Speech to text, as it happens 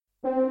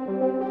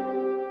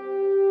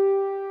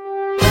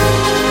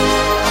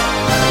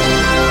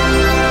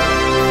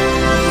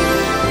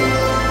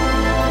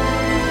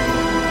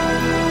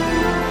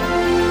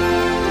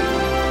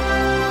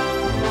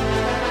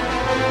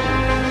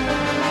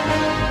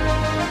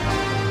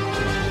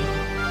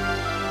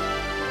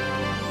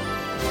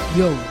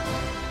Yo,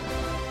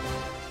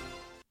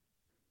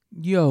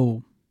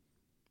 yo.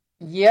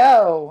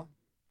 Yo,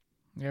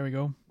 There we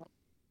go. I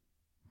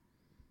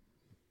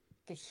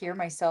could hear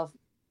myself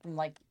from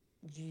like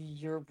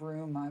your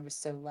room. I was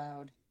so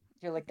loud.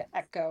 You're like the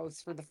echo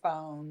through the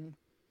phone.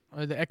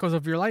 The echoes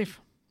of your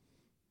life.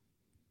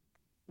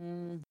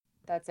 Mm,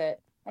 that's it.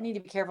 I need to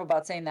be careful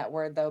about saying that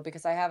word though,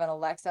 because I have an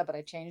Alexa, but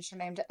I changed her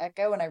name to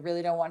Echo, and I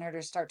really don't want her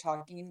to start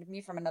talking to me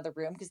from another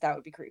room because that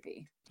would be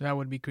creepy. That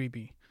would be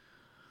creepy.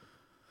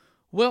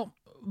 Well,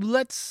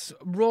 let's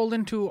roll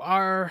into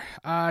our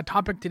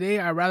topic today,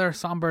 a rather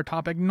somber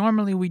topic.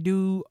 Normally, we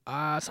do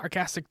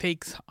sarcastic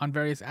takes on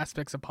various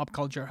aspects of pop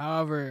culture.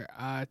 However,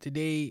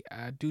 today,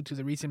 due to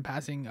the recent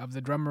passing of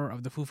the drummer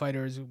of the Foo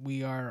Fighters,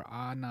 we are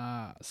on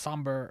a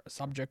somber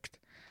subject.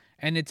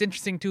 And it's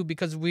interesting, too,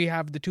 because we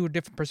have the two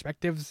different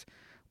perspectives,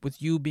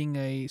 with you being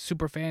a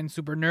super fan,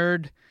 super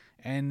nerd,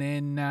 and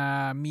then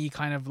me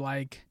kind of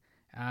like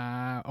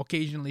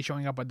occasionally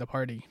showing up at the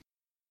party.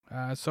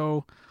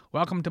 So,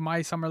 welcome to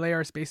my Summer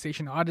Lair Space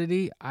Station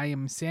Oddity. I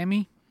am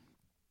Sammy.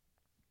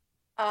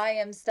 I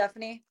am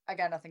Stephanie. I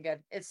got nothing good.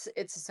 It's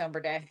a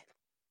somber day.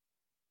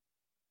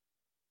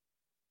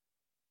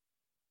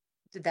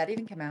 Did that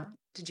even come out?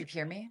 Did you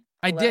hear me?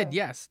 I did, Hello.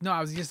 yes. No, I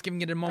was just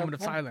giving it a moment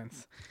of Okay.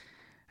 silence.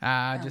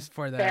 Oh, Just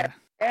for the. fair.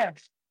 Fair.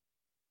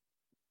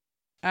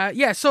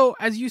 Yeah, so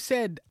as you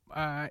said,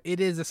 it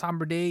is a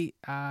somber day.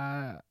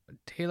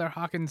 Taylor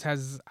Hawkins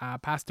has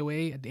passed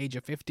away at the age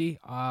of 50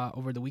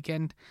 over the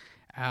weekend.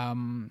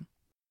 Um,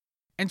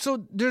 and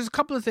so there's a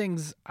couple of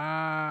things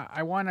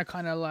I want to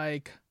kind of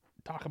like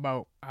talk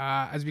about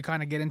as we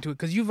kind of get into it,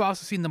 because you've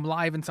also seen them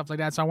live and stuff like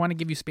that. So I want to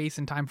give you space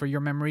and time for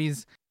your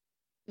memories.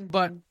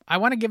 But Hmm. I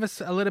want to give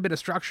us a little bit of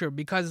structure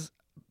because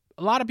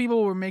a lot of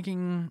people were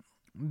making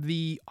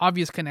the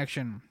obvious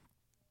connection,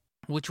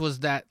 which was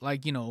that,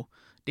 like,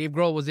 Dave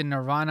Grohl was in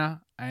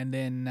Nirvana, and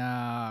then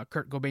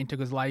Kurt Cobain took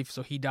his life,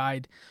 so he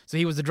died. So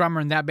he was the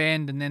drummer in that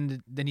band, and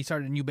then he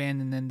started a new band,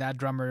 and then that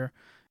drummer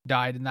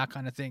died, and that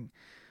kind of thing.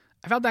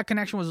 I felt that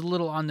connection was a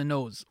little on the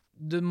nose.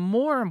 The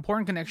more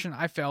important connection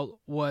I felt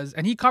was,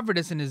 and he covered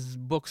this in his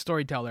book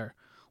Storyteller,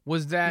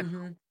 was that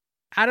Hmm.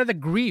 out of the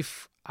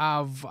grief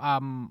of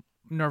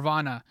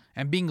Nirvana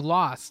and being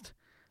lost,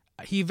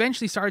 he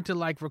eventually started to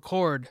like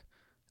record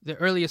the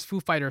earliest Foo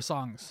Fighter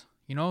songs.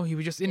 He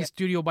was just in the Yeah.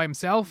 studio by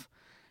himself,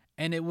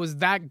 and it was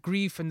that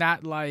grief and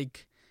that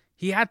like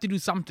he had to do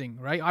something,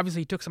 right?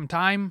 Obviously, he took some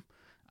time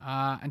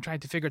and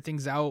tried to figure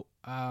things out,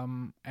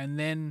 and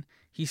then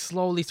he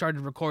slowly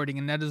started recording,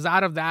 and that is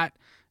out of that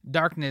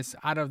darkness,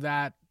 out of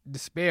that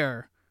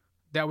despair,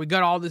 that we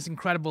got all this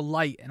incredible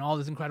light and all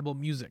this incredible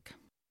music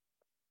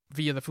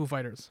via the Foo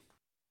Fighters.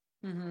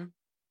 Hmm.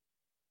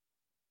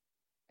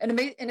 And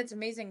it's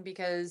amazing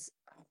because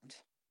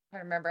I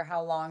remember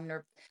how long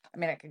I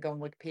mean, I could go on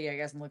Wikipedia, I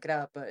guess, and look it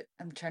up, but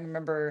I'm trying to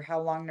remember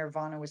how long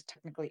Nirvana was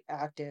technically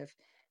active.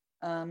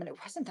 And it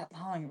wasn't that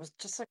long. It was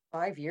just like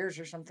 5 years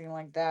or something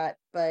like that.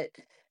 But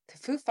the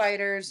Foo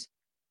Fighters,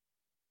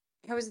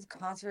 I was at the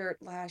concert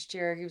last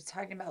year. He was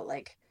talking about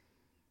like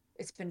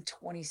it's been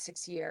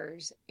 26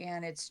 years,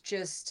 and it's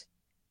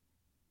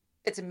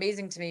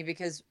amazing to me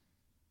because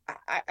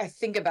I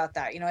think about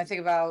that. I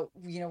think about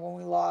when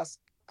we lost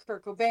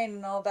Kurt Cobain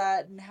and all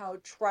that, and how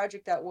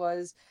tragic that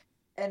was,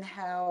 and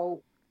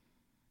how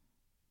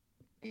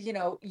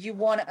you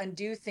want to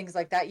undo things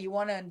like that. You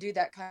want to undo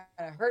that kind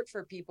of hurt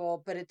for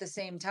people, but at the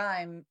same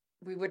time,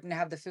 we wouldn't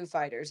have the Foo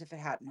Fighters if it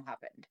hadn't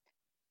happened.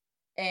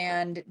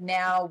 And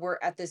now we're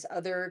at this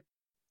other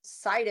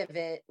side of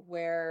it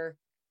where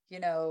you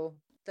know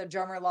the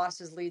drummer lost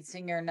his lead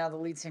singer, and now the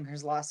lead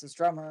singer's lost his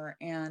drummer,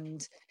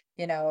 and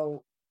you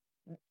know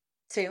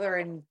Taylor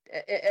and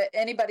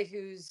anybody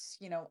who's,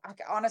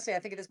 honestly, I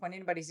think at this point,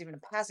 anybody who's even a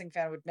passing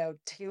fan would know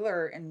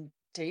Taylor and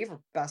Dave were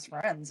best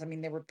friends. I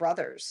mean, they were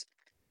brothers,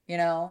 you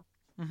know?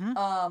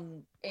 Mm-hmm.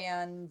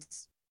 And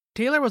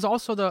Taylor was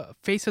also the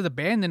face of the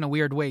band in a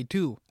weird way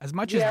too. As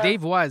much as yeah.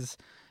 Dave was,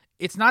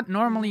 it's not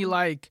normally Hmm.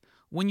 like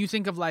when you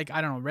think of like, I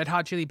don't know, Red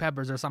Hot Chili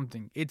Peppers or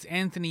something. It's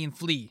Anthony and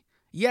Flea.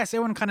 Yes,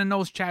 everyone kind of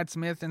knows Chad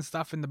Smith and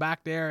stuff in the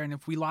back there, and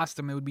if we lost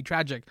him, it would be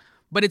tragic.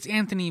 But it's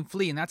Anthony and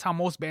Flea, and that's how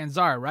most bands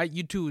are, right?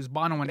 U2 is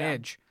Bono and Yeah.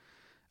 Edge.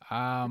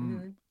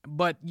 Um, Hmm.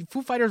 but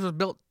Foo Fighters was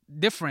built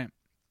different.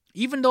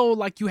 Even though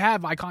like you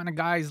have iconic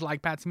guys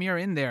like Pat Smear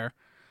in there,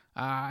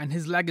 and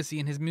his legacy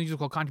and his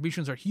musical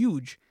contributions are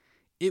huge,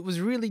 it was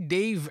really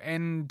Dave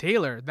and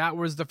Taylor that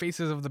was the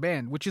faces of the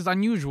band, which is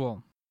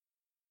unusual.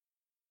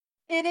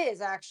 It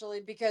is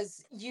actually,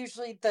 because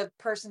usually the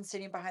person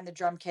sitting behind the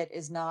drum kit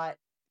is not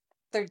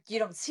there. You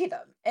don't see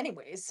them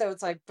anyways. So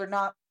it's like they're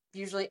not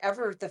usually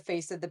ever the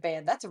face of the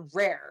band. That's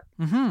rare.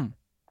 Mm-hmm.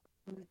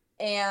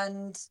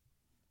 And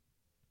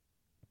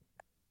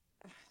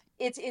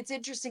it's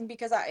interesting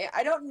because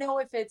I don't know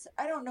if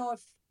I don't know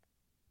if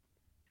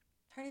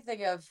trying to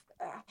think of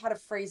how to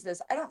phrase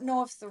this. I don't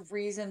know if the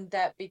reason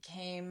that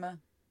became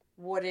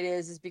what it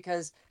is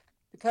because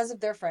of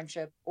their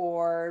friendship,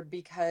 or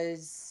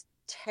because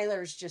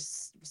Taylor's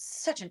just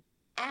such an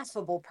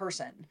affable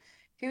person.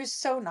 he was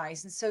so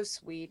nice and so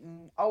sweet,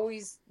 and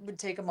always would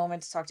take a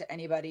moment to talk to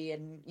anybody,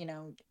 and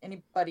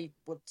anybody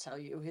would tell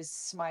you his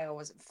smile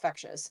was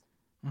infectious.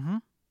 Mm-hmm.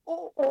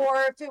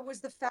 Or if it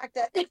was the fact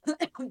that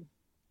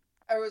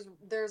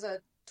there's a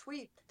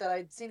tweet that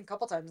I'd seen a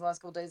couple times in the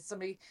last couple days.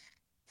 Somebody,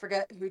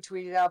 forget who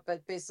tweeted out,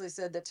 but basically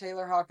said that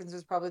Taylor Hawkins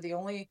was probably the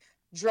only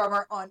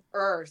drummer on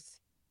earth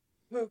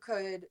who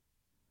could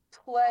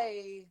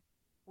play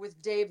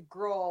with Dave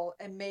Grohl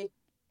and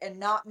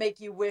not make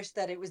you wish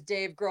that it was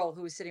Dave Grohl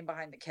who was sitting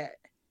behind the kit.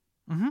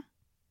 Mm-hmm.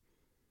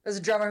 There's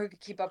a drummer who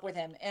could keep up with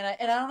him, and I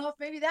don't know if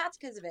maybe that's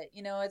because of it.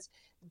 It's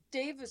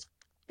Dave was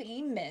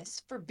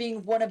famous for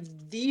being one of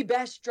the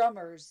best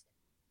drummers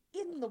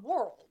in the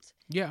world.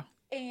 Yeah.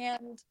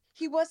 And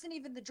he wasn't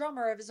even the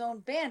drummer of his own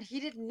band. He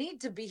didn't need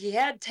to be. He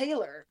had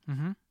Taylor.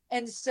 Mm-hmm.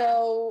 And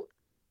so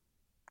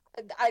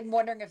I'm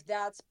wondering if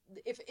that's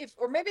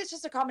or maybe it's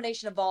just a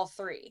combination of all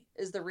three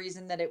is the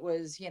reason that it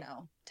was,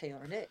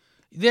 Taylor did.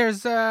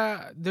 There's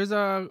a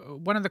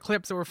one of the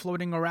clips that were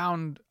floating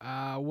around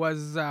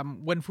was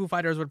when Foo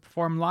Fighters would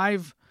perform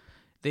live,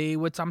 they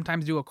would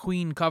sometimes do a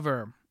Queen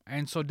cover,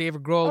 and so Dave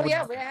Grohl. Oh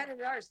yeah, we had it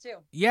at ours too.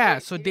 Yeah,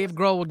 so Dave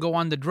Grohl would go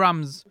on the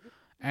drums,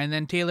 and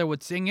then Taylor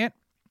would sing it.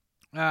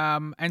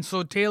 And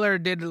so Taylor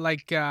did he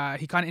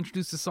kind of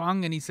introduced the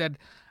song, and he said,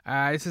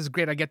 "This is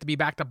great. I get to be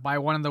backed up by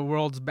one of the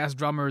world's best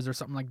drummers," or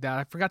something like that.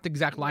 I forgot the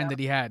exact line that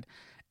he had.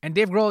 And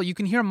Dave Grohl, you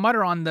can hear him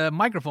mutter on the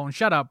microphone,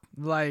 "Shut up!"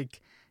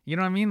 You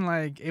know what I mean?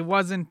 It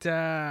wasn't.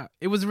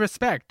 It was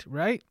respect,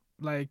 right?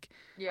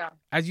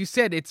 As you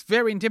said, it's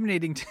very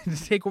intimidating to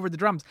take over the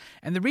drums.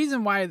 And the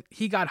reason why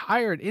he got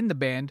hired in the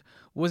band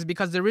was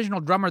because the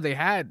original drummer they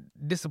had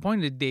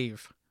disappointed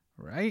Dave.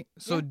 Right?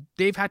 So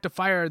Dave had to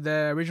fire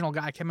the original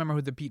guy. I can't remember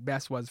who the Pete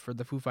Best was for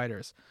the Foo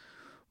Fighters.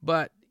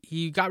 But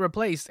he got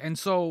replaced. And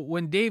so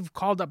when Dave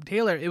called up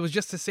Taylor, it was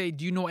just to say,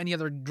 do you know any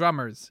other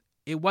drummers?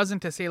 It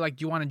wasn't to say, do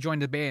you want to join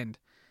the band?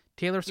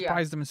 Taylor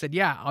surprised him and said,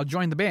 yeah, I'll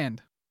join the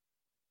band.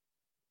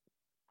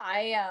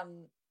 I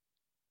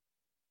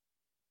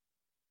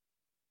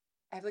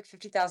have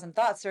 50,000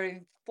 thoughts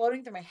starting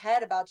floating through my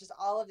head about just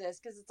all of this,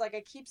 because it's I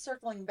keep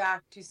circling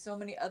back to so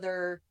many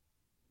other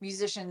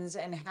musicians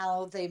and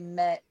how they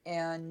met,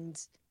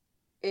 and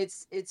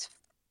it's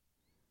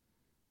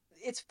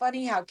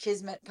funny how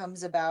kismet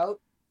comes about.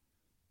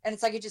 And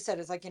it's like you just said,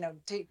 it's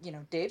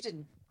Dave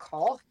didn't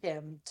call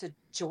him to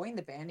join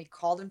the band. He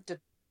called him to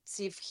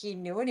see if he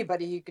knew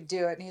anybody who could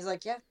do it, and he's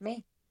like, yeah,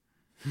 me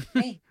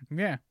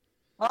Yeah,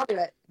 I'll do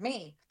it,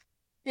 me.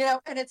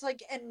 And it's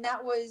and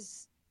that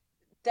was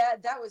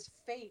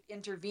fate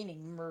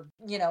intervening,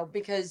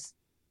 because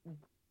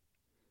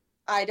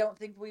I don't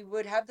think we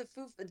would have the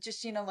Foo,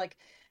 just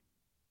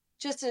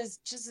just as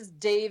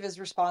Dave is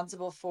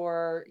responsible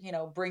for,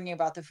 bringing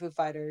about the Foo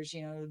Fighters,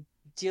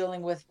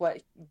 dealing with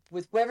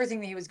everything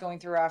that he was going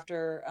through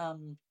after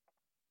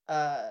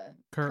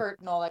Kurt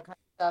and all that kind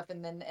of stuff,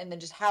 and then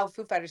just how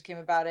Foo Fighters came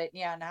about it,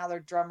 and how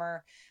their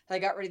drummer, they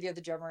got rid of the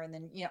other drummer, and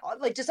then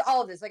just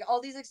all of this, all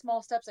these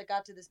small steps that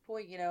got to this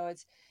point.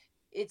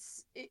 I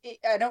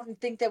don't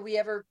think that we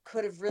ever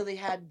could have really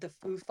had the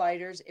Foo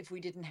Fighters if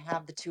we didn't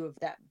have the two of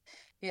them,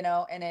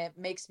 and it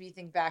makes me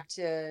think back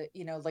to,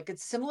 a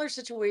similar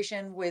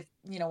situation with,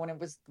 when it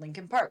was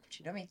Linkin Park,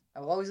 which, I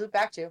will always look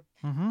back to.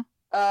 Mm-hmm.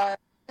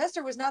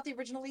 Chester was not the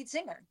original lead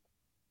singer.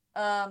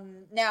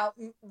 Now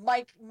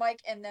Mike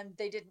and them,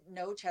 they didn't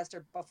know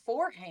Chester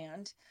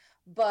beforehand,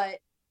 but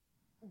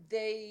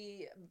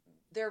their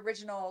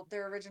original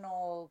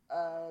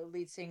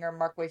lead singer,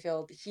 Mark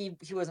Wayfield, he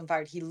wasn't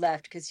fired. He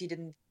left because he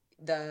didn't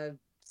it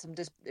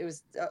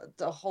was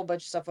a whole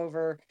bunch of stuff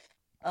over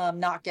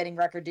not getting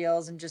record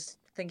deals and just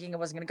thinking it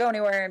wasn't going to go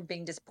anywhere and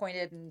being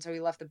disappointed, and so he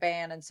left the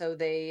band, and so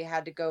they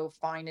had to go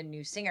find a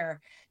new singer,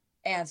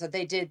 and so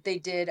they did do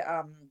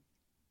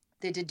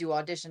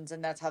auditions,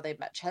 and that's how they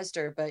met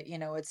Chester. But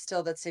it's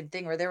still that same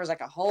thing where there was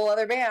a whole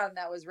other band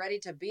that was ready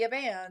to be a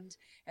band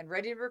and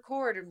ready to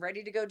record and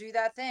ready to go do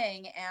that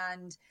thing,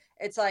 and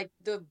it's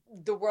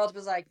the world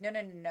was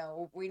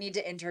no, we need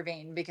to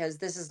intervene because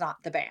this is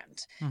not the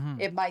band.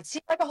 Mm-hmm. It might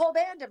seem like a whole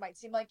band, it might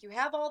seem like you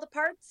have all the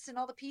parts and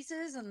all the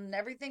pieces and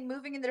everything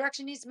moving in the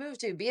direction it needs to move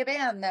to be a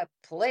band that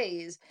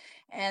plays,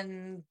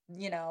 and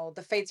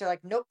the fates are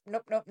nope,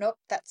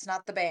 that's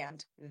not the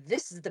band,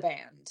 this is the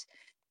band.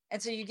 And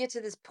so you get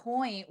to this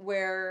point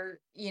where,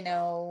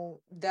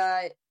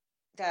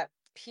 that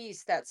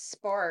piece, that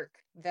spark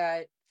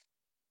that,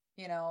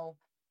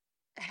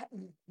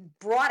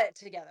 brought it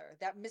together,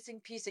 that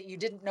missing piece that you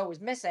didn't know was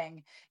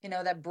missing,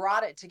 that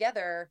brought it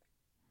together,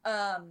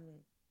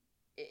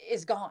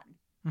 is gone.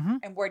 Mm-hmm.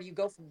 And where do you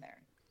go from there?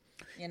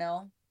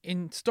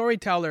 In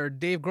Storyteller,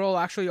 Dave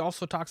Grohl actually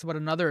also talks about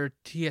another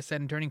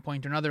TSN turning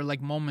point, another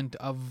moment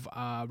of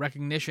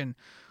recognition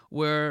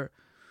where...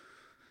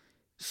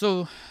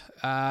 So,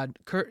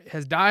 Kurt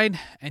has died,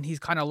 and he's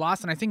kind of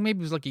lost, and I think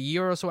maybe it was a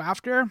year or so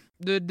after.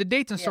 The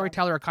dates in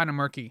Storyteller are kind of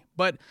murky,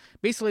 but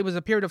basically it was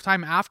a period of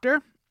time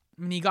after,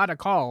 when he got a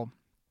call,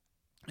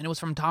 and it was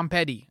from Tom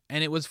Petty,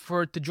 and it was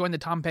to join the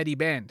Tom Petty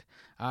band,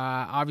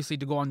 obviously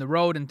to go on the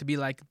road and to be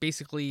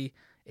basically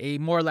a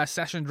more or less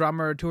session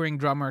drummer, touring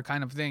drummer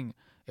kind of thing.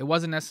 It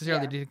wasn't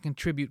necessarily Yeah. to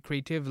contribute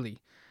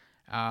creatively.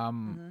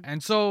 Mhm.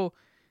 And so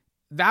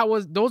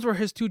those were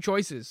his two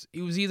choices.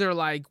 It was either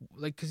like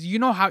because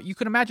how you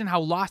can imagine how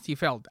lost he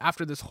felt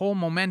after this whole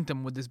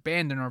momentum with this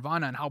band and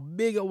Nirvana and how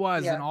big it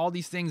was and Yeah. all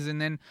these things, and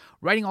then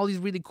writing all these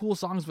really cool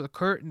songs with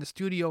Kurt in the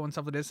studio and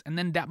stuff like this, and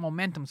then that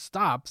momentum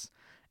stops,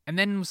 and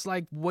then it's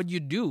like, what do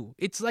you do?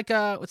 It's like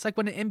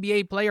when an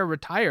NBA player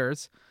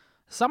retires.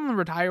 Someone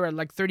retire at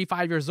like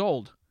 35 years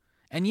old.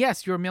 And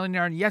yes, you're a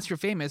millionaire, and yes, you're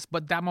famous,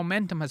 but that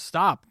momentum has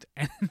stopped.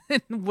 And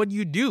then what do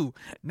you do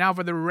now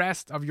for the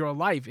rest of your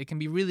life? It can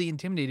be really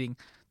intimidating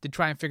to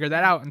try and figure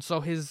that out. And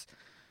so his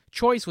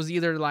choice was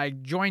either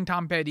like join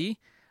Tom Petty,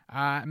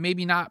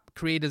 maybe not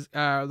create as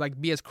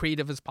be as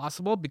creative as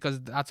possible, because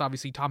that's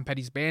obviously Tom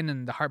Petty's band,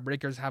 and the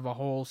Heartbreakers have a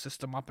whole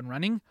system up and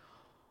running,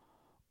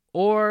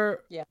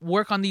 or Yeah.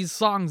 work on these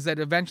songs that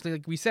eventually,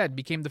 like we said,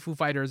 became the Foo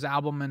Fighters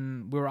album,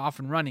 and we were off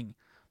and running.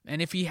 And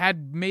if he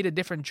had made a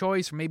different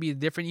choice, or maybe a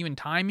different even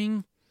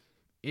timing,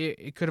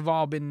 it could have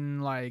all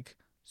been like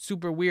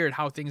super weird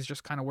how things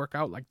just kind of work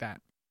out like that.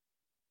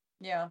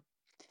 Yeah.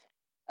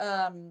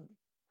 Um,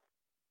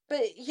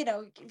 but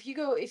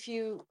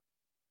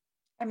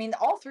I mean,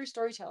 all through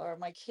Storyteller, I'm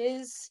like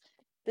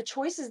the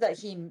choices that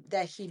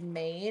he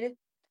made,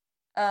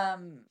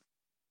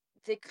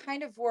 they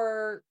kind of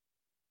were,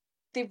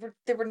 they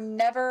were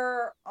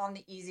never on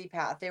the easy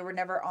path. They were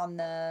never on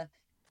the,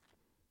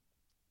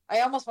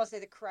 I almost want to say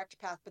the correct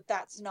path, but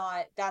that's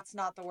not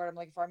the word I'm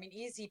looking for. I mean,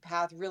 easy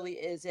path really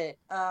is it.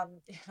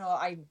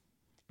 I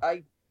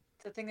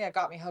the thing that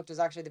got me hooked was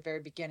actually the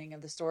very beginning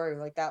of the story,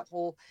 like the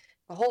whole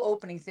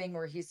opening thing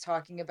where he's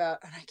talking about,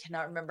 and I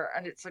cannot remember,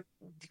 and it's like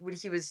when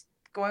he was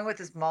going with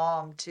his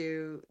mom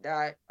to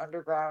that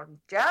underground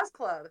jazz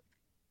club,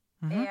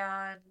 Mm-hmm.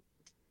 and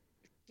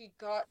he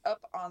got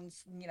up on,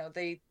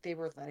 they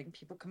were letting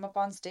people come up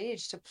on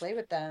stage to play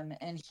with them,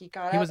 and he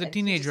got He up was a and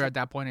he just teenager like, at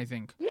that point, I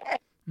think. yeah,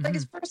 like Mm-hmm.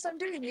 his first time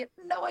doing it, he had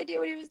no idea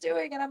what he was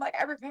doing. And I'm like,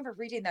 I remember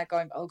reading that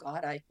going, oh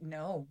God,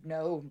 no, no,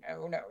 no,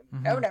 no, no, no,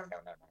 Mm-hmm. no, no, no,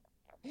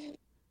 no.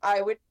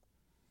 I would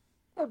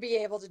never be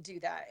able to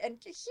do that. And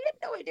he had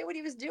no idea what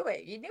he was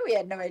doing. He knew he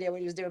had no idea what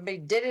he was doing, but he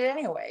did it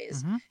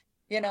anyways. Mm-hmm.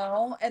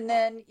 And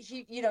then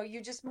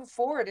you just move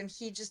forward, and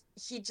he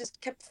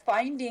just kept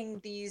finding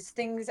these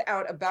things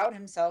out about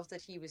himself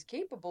that he was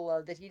capable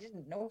of, that he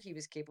didn't know he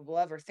was capable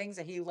of, or things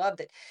that he loved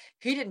that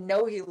he didn't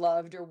know he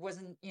loved, or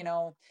wasn't,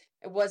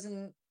 it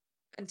wasn't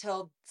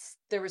until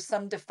there was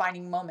some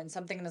defining moment,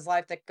 something in his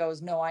life that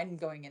goes, no, I'm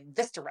going in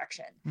this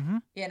direction, Mm-hmm.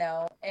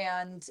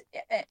 and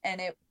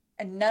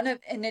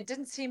it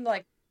didn't seem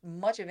like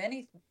much of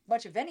any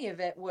of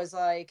it was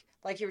like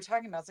you were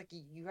talking about. It's like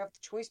you have the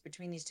choice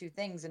between these two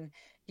things, and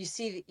you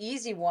see the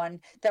easy one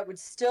that would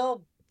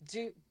still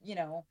do,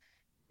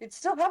 it'd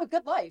still have a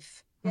good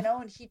life, and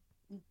he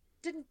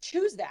didn't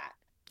choose that.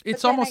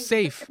 It's But then almost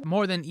safe,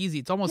 more than easy.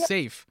 It's almost yeah,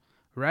 safe,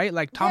 right?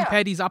 Like Tom yeah,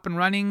 Petty's up and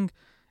running.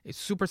 It's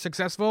super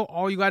successful.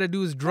 All you got to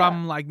do is yeah,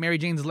 drum like Mary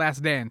Jane's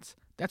Last Dance.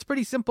 That's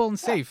pretty simple and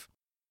yeah. safe.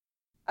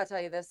 I'll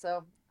tell you this,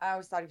 though. I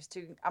always thought he was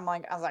too. I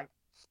was like,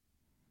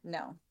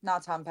 no,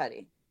 not Tom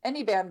Petty.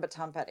 Any band but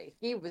Tom Petty.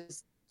 He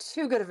was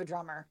too good of a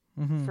drummer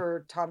Mm-hmm.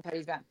 for Tom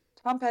Petty's band.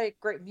 Tom Petty,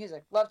 great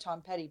music. Love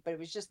Tom Petty, but it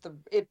was just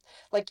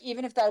like,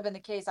 even if that had been the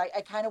case, I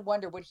kind of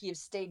wonder would he have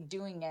stayed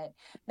doing it?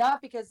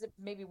 Not because it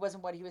maybe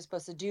wasn't what he was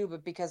supposed to do,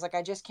 but because, like,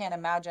 I just can't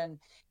imagine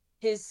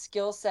his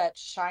skill set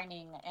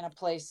shining in a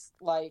place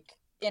like,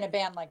 in a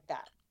band like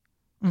that.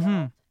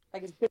 Mm-hmm.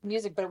 Like, it's good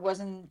music, but it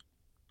wasn't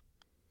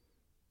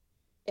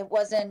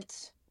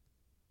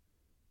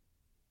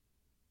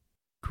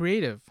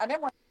Creative. I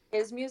didn't want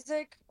his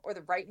music or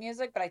the right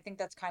music, but I think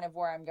that's kind of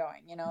where I'm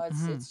going.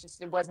 Mm-hmm. It's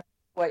just, it wasn't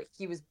what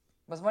he was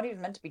what he was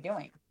meant to be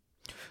doing.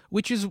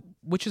 Which is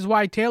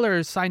why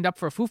Taylor signed up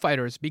for Foo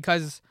Fighters,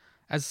 because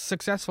as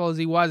successful as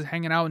he was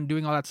hanging out and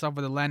doing all that stuff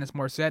with Alanis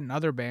Morissette and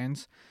other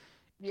bands,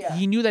 Yeah.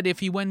 he knew that if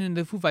he went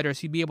into Foo Fighters,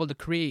 he'd be able to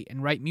create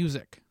and write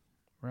music,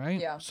 right?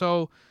 Yeah.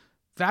 So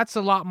that's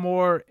a lot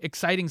more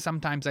exciting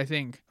sometimes, I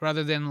think,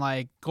 rather than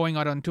like going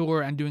out on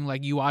tour and doing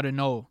like You Ought to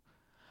Know.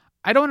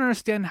 I don't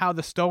understand how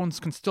the Stones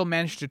can still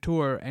manage to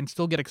tour and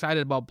still get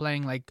excited about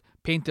playing like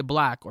Painted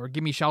Black or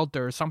Gimme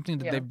Shelter or something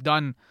that Yeah. they've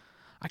done.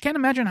 I can't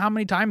imagine how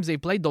many times they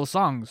played those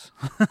songs,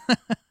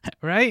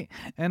 right?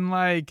 And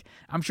like,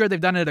 I'm sure they've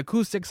done it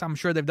acoustics. I'm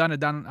sure they've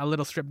done a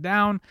little stripped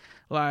down.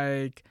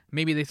 Like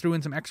maybe they threw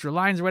in some extra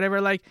lines or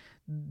whatever. Like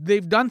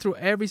they've done through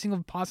every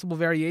single possible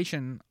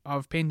variation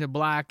of Painted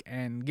Black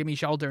and Gimme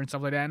Shelter and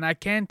stuff like that. And I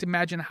can't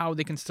imagine how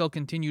they can still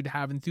continue to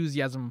have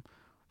enthusiasm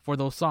for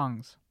those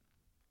songs.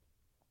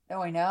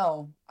 Oh, I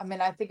know. I mean,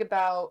 I think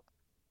about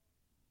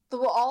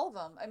all of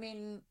them. I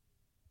mean,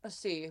 let's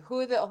see,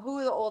 who are the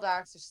old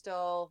acts are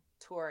still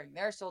touring?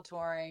 They're still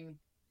touring.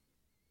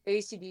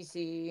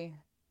 AC/DC.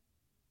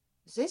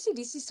 Is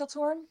AC/DC still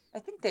touring? I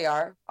think they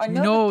are. I know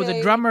that No,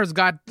 the drummer's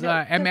got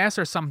no, MS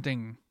or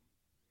something.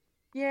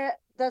 yeah,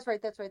 that's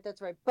right.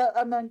 But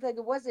I mean, like,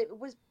 it was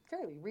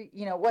fairly,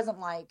 it wasn't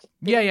like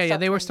Yeah. didn't stop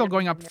They were touring still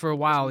going during up the for a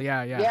while.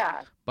 Yeah.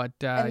 Yeah. But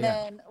And yeah.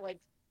 then, like,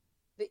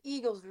 the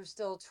Eagles were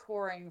still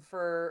touring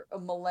for a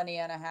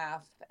millennia and a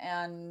half.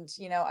 And,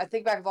 I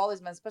think back of all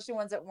these men, especially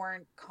ones that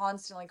weren't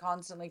constantly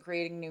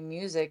creating new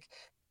music.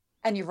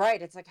 And you're right.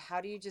 It's like,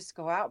 how do you just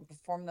go out and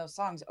perform those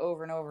songs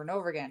over and over and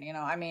over again?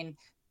 I mean,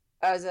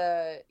 as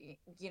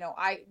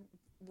I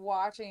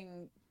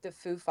watching the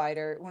Foo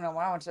Fighter, when I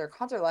went to their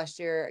concert last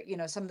year,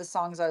 some of the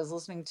songs I was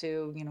listening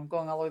to,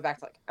 going all the way back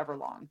to like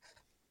Everlong.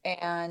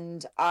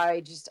 And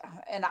I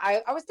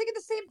was thinking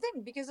the same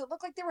thing because it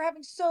looked like they were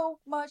having so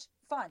much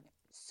fun,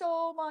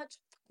 so much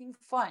fucking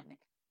fun.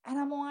 And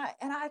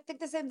I think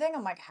the same thing.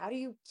 I'm like, how do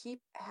you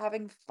keep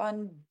having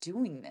fun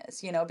doing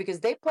this? Because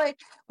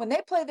when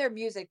they play their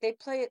music, they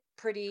play it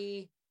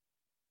pretty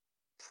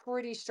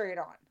straight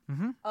on.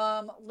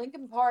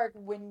 Linkin Park,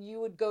 when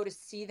you would go to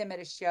see them at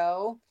a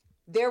show,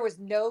 there was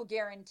no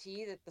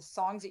guarantee that the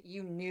songs that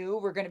you knew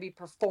were going to be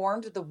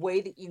performed the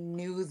way that you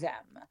knew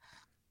them.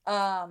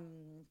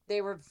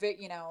 They were,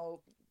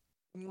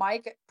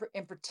 Mike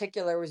in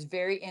particular was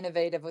very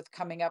innovative with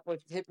coming up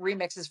with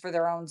remixes for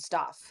their own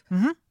stuff.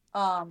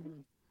 But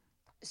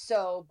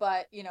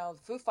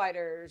Foo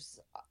Fighters,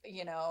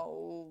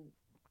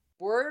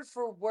 word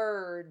for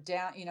word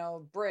down,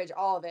 bridge,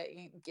 all of it.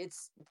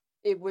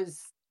 It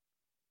was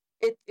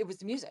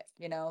the music,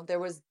 there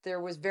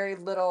was very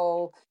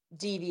little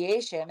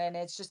deviation, and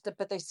it's just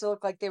but they still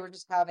look like they were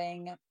just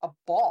having a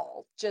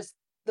ball, just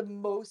the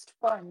most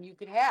fun you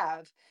could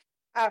have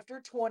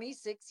after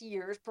 26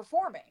 years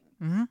performing.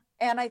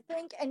 And I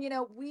think, and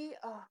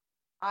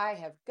I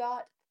have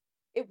got,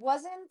 it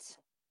wasn't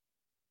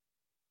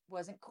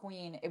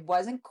Queen. It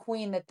wasn't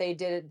Queen that they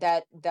did it,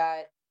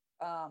 that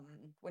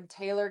when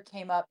Taylor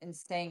came up and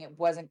saying it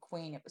wasn't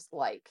Queen, it was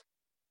like,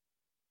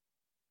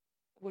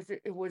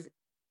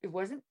 it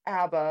wasn't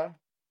ABBA.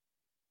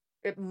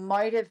 It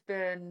might have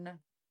been,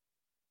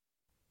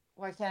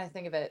 why can't I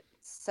think of it?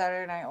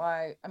 Saturday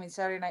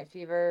Night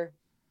Fever,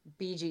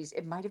 Bee Gees.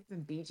 It might have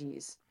been Bee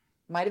Gees.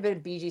 Might have been a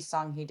Bee Gees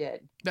song he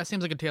did. That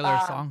seems like a Taylor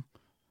song.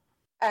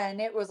 And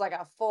it was like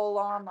a full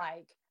on,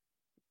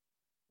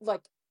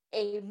 like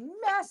a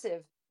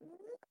massive,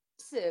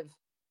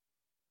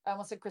 I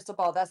almost said crystal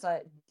ball. That's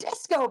not it.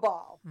 Disco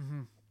ball.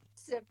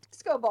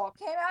 Disco ball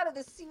came out of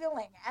the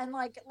ceiling, and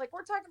like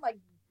we're talking like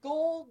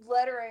gold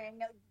lettering,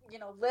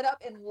 lit up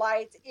in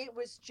lights. It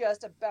was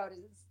just about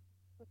as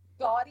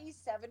gaudy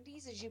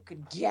 70s as you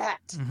could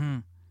get.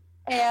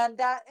 And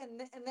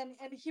then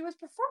he was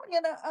performing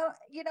in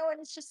and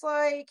it's just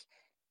like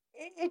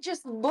it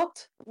just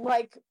looked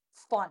like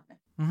fun.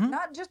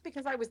 Not just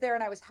because I was there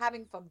and I was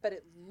having fun, but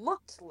it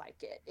looked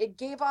like it. It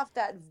gave off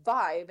that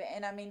vibe.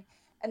 And I mean,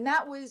 and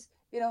that was,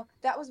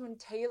 that was when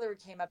Taylor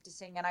came up to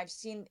sing,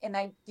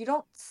 and you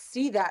don't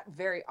see that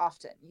very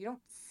often. You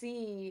don't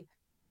see,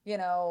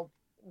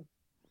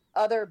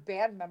 other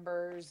band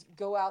members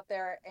go out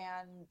there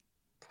and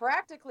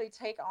practically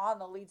take on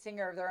the lead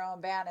singer of their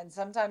own band, and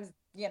sometimes,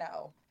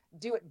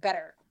 do it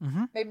better.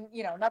 Maybe,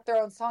 not their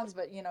own songs,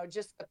 but,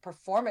 just the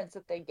performance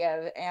that they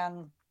give.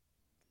 And,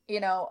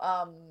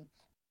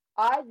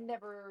 I've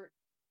never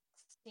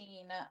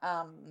seen,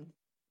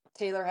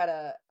 Taylor had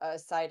a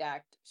side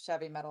act,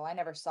 Chevy Metal. I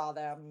never saw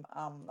them.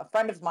 A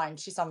friend of mine,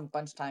 she saw him a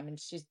bunch of time, and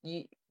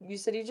you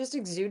said he just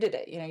exuded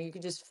it. You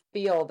could just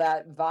feel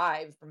that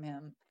vibe from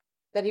him,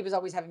 that he was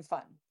always having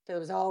fun. That he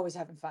was always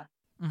having fun.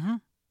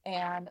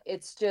 And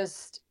it's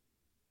just,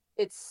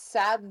 it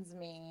saddens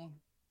me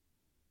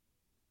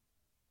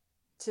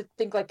to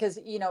think, like, because,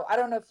 I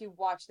don't know if you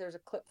watched, there's a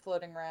clip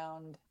floating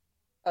around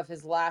of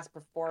his last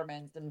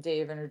performance and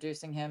Dave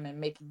introducing him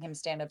and making him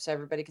stand up so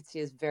everybody could see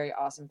his very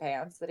awesome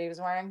pants that he was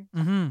wearing.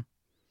 And,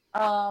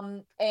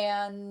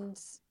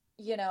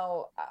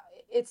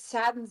 it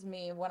saddens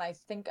me when I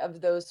think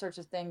of those sorts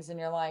of things, and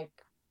you're like,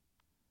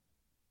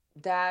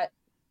 that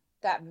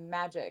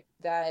magic,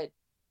 that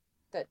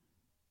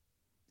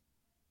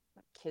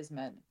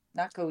kismet,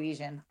 not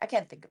cohesion. I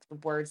can't think of the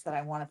words that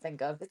I want to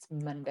think of. It's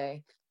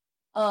Monday.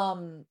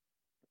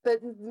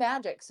 But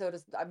magic. So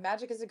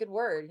magic is a good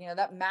word.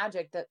 That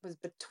magic that was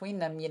between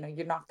them,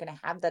 you're not going to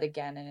have that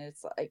again. And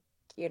it's like,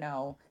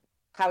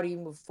 how do you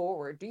move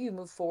forward? Do you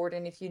move forward?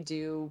 And if you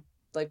do,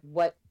 like,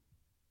 what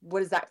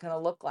is that going to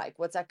look like?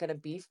 What's that going to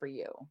be for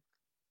you?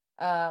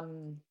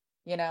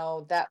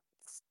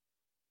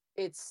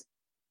 It's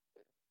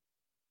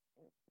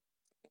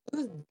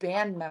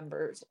band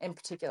members in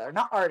particular,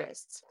 not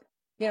artists,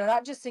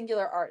 not just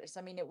singular artists.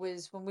 I mean, it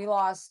was when we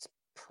lost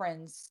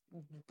Prince,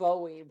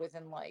 Bowie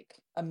within like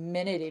a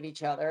minute of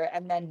each other,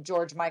 and then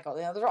George Michael.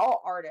 They're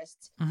all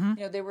artists.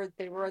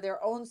 They were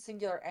their own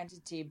singular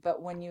entity.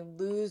 But when you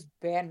lose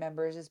band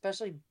members,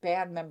 especially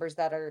band members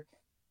that are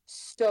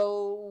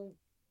so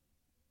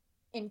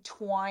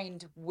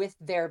entwined with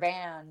their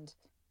band,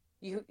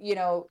 you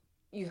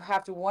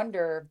have to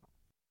wonder,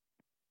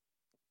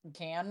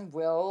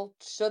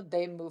 should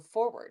they move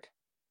forward?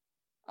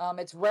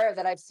 It's rare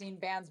that I've seen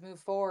bands move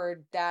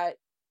forward that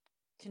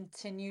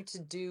continue to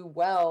do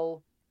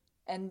well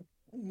and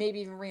maybe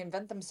even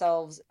reinvent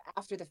themselves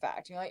after the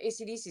fact. Like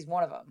AC/DC is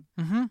one of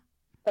them.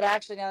 But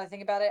actually, now that I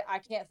think about it, I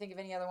can't think of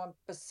any other one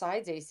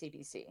besides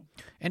AC/DC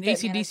And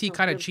that managed ACDC to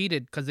kind of really.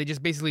 cheated because they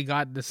just basically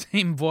got the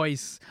same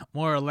voice,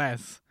 more or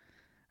less,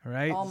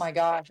 right? Oh my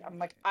gosh. I'm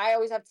like, I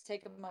always have to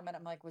take a moment.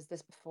 I'm like, was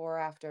this before or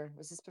after?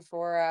 Was this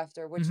before or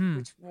after?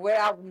 Mm-hmm. What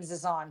album is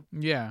this on?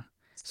 Yeah.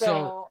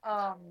 So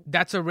So,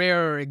 that's a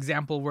rare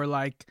example where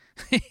like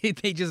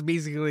they just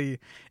basically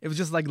it was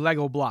just like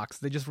Lego blocks.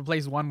 They just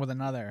replaced one with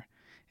another.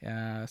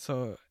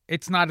 So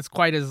it's not as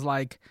quite as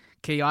like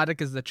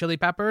chaotic as the Chili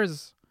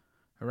Peppers,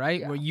 right?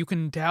 yeah. Where you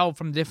can tell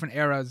from different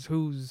eras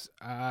who's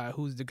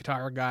the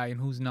guitar guy and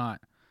who's not,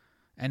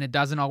 and it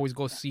doesn't always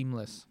go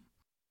seamless.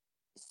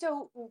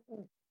 So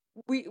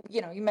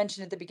you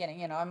mentioned at the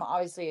beginning, I'm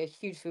obviously a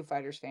huge Foo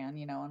Fighters fan,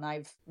 and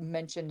I've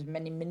mentioned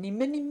many, many,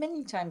 many,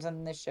 many times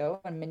on this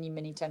show and many,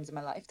 many times in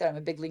my life that I'm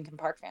a big Linkin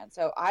Park fan.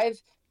 So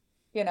I've,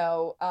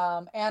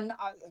 and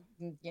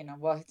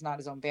well, it's not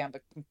his own band,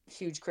 but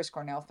huge Chris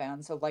Cornell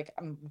fan. So like,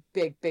 I'm a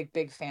big, big,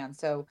 big fan.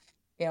 So,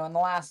 in the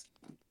last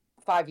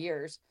 5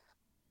 years,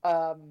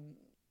 um,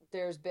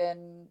 there's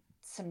been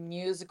some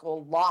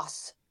musical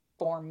loss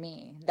for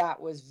me that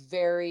was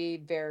very,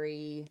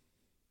 very,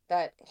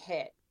 that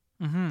hit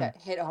Mm-hmm. that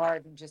hit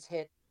hard and just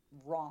hit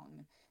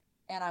wrong.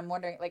 And I'm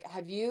wondering, like,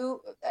 have you,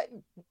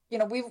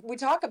 we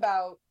talk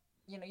about,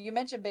 you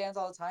mention bands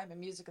all the time and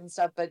music and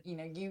stuff, but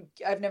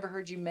I've never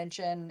heard you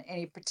mention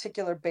any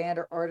particular band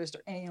or artist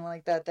or anything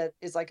like that that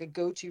is like a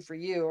go-to for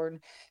you. Or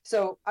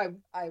so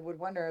I would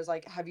wonder is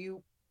like, have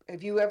you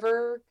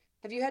ever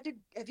have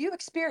you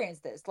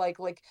experienced this like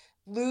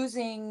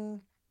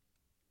losing,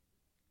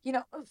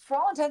 for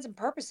all intents and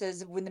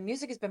purposes, when the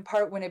music has been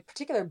when a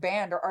particular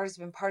band or artist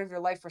has been part of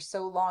your life for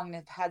so long and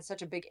have had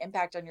such a big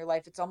impact on your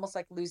life, it's almost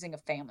like losing a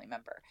family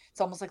member.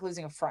 It's almost like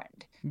losing a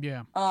friend.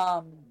 Yeah.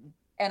 Um,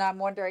 and I'm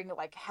wondering,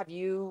 like, have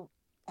you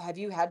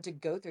had to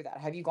go through that?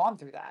 Have you gone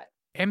through that?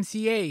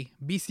 MCA,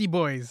 BC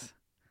Boys,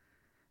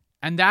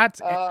 and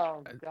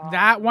Oh God.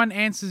 that one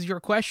answers your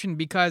question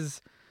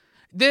because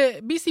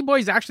the BC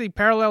Boys actually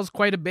parallels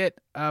quite a bit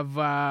of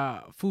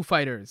Foo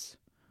Fighters.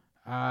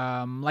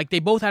 Like they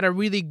both had a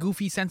really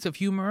goofy sense of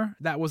humor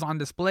that was on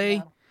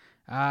display.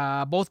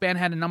 Yeah. Both band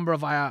had a number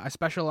of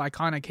special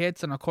iconic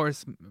hits and of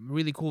course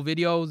really cool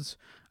videos.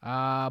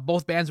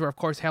 Both bands were of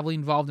course heavily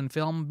involved in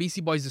film.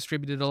 BC Boys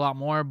distributed a lot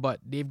more,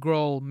 but Dave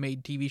Grohl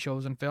made TV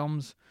shows and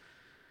films.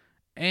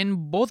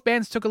 And both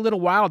bands took a little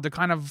while to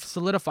kind of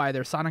solidify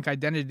their sonic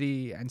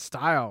identity and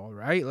style,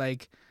 right?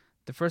 Like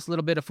the first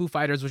little bit of Foo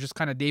Fighters was just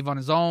kind of Dave on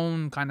his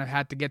own, kind of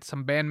had to get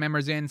some band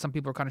members in. Some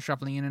people were kind of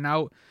shuffling in and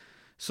out.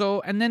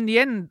 So, and then the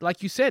end,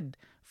 like you said,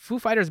 Foo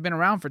Fighters been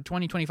around for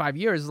 20, 25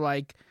 years.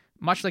 Like,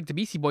 much like the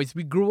Beastie Boys,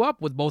 we grew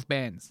up with both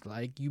bands.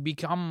 Like, you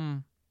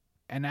become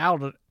an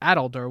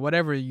adult or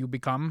whatever you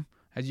become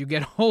as you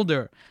get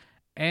older.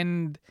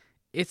 And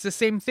it's the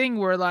same thing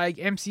where, like,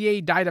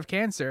 MCA died of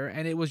cancer,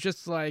 and it was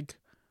just like,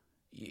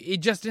 it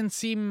just didn't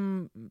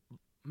seem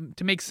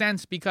to make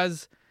sense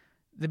because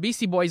the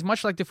Beastie Boys,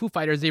 much like the Foo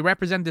Fighters, they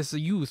represent this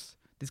youth,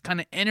 this kind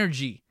of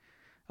energy.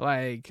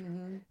 Like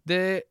Mm-hmm.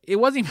 it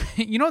wasn't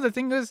the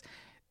thing is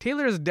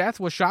Taylor's death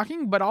was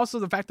shocking, but also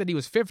the fact that he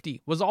was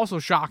 50 was also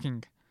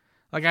shocking.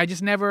 Like it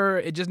just never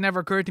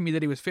occurred to me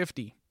that he was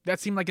 50. That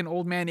seemed like an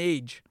old man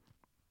age.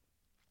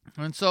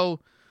 And so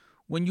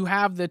when you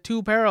have the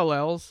two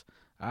parallels,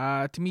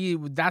 to me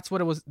that's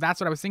what I was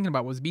thinking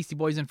about was Beastie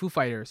Boys and Foo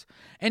Fighters.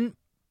 And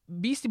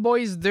Beastie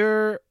Boys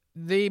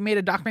they made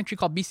a documentary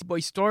called Beastie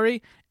Boys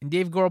Story, and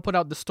Dave Grohl put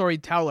out The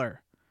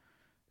Storyteller.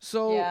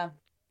 So Yeah.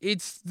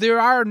 there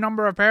are a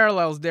number of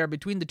parallels there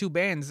between the two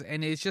bands,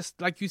 and it's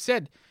just like you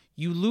said,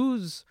 you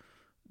lose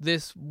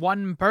this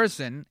one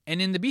person,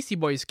 and in the Beastie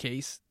Boys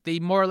case, they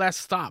more or less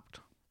stopped.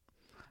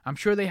 I'm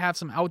sure they have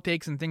some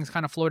outtakes and things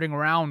kind of floating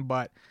around,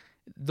 but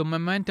the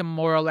momentum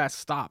more or less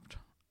stopped.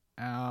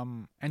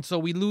 And so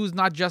we lose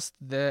not just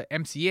the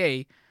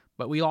MCA,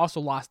 but we also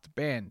lost the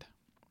band.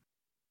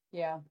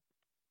 Yeah.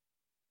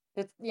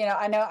 It's,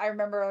 I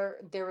remember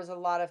there was a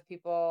lot of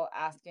people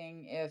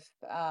asking if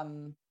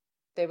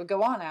they would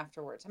go on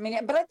afterwards. I mean,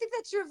 but I think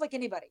that's true of like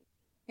anybody.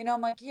 I'm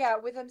like, yeah,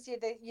 with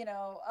MCA, they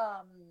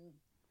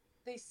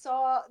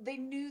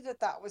knew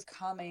that was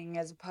coming,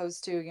 as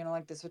opposed to,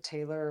 like this with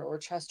Taylor or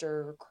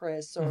Chester or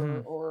Chris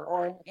Mm-hmm.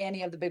 or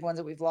any of the big ones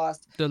that we've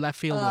lost. The left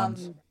field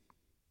ones. Um,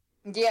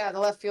 yeah, the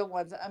left field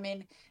ones. I mean,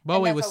 and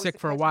Bowie that's was always sick the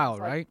for a question. while,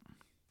 It's like, right?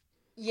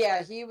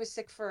 yeah, he was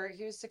sick for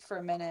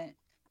a minute.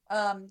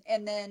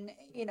 And then,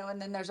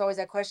 and then there's always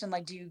that question,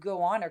 like, do you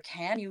go on or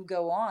can you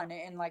go on?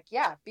 And like,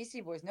 yeah,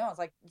 BC Boys, no, it's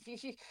like,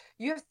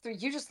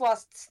 you just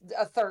lost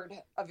a third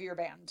of your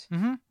band,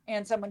 Mm-hmm.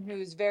 and someone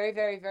who's very,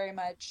 very, very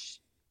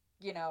much,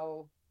 you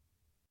know,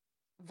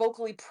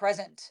 vocally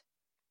present,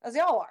 as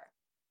they all are,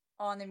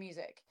 on the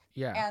music.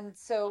 Yeah. And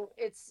so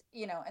it's,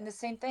 and the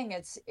same thing,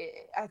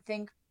 I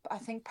think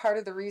part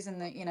of the reason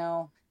that,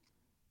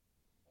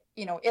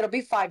 it'll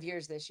be 5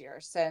 years this year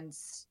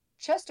since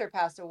Chester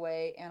passed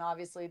away, and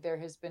obviously there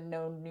has been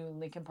no new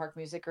Linkin Park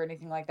music or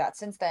anything like that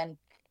since then.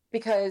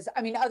 Because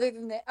I mean,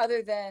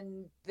 other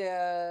than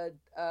the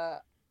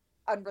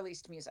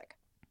unreleased music,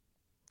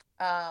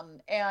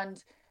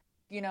 and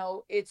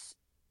it's,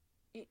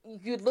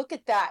 you look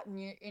at that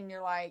and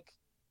you're like,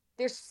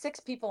 there's 6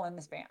 people in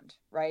this band,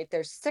 right?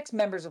 There's 6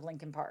 members of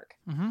Linkin Park,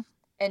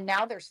 and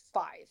now there's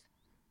 5.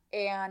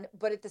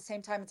 But at the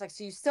same time, it's like,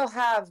 so you still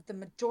have the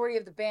majority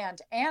of the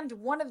band and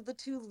one of the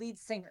 2 lead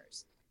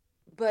singers.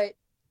 But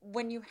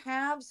when you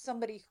have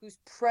somebody whose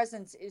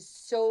presence is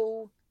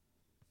so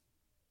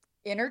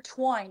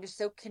intertwined,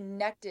 so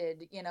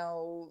connected,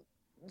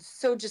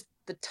 so just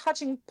the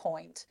touching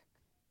point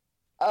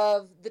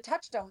of the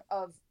touchstone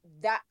of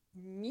that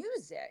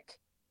music,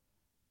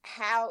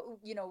 how,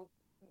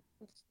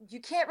 you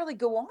can't really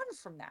go on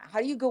from that. How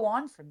do you go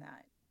on from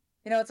that?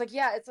 It's like,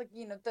 yeah, it's like,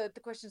 the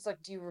question is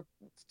like, do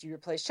you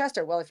replace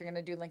Chester? Well, if you're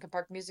going to do Linkin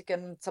Park music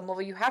in some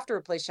level, you have to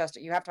replace Chester.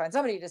 You have to find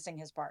somebody to sing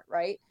his part,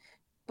 right?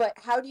 But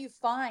how do you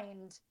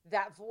find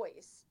that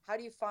voice? How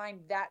do you find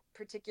that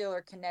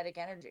particular kinetic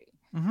energy?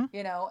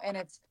 And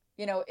it's,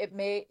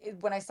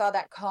 when I saw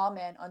that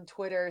comment on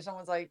Twitter,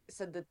 someone's like,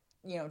 said that,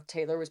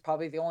 Taylor was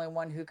probably the only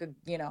one who could,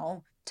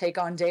 take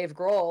on Dave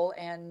Grohl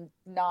and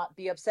not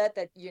be upset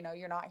that,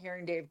 you're not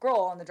hearing Dave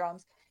Grohl on the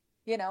drums,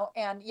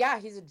 and yeah,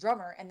 he's a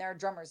drummer and there are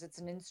drummers. It's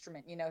an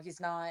instrument,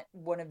 he's not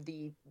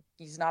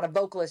he's not a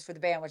vocalist for the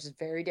band, which is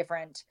very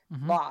different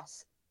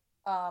loss.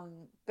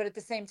 But at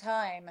the same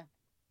time,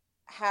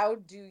 how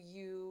do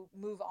you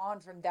move on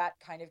from that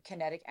kind of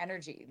kinetic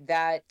energy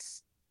that,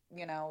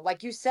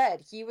 like you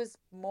said, he was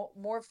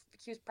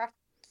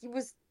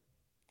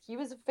he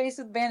was a face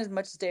of the band as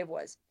much as Dave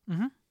was.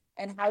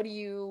 And how do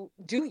you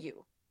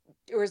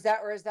or is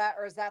that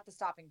the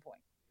stopping point?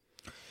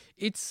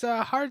 It's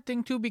a hard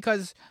thing too,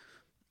 because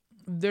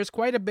there's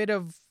quite a bit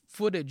of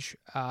footage.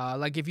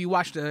 Like if you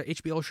watch the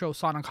HBO show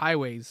Sonic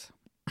Highways,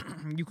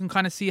 you can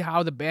kind of see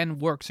how the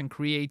band works and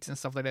creates and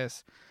stuff like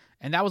this.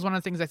 And that was one of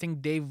the things I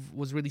think Dave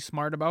was really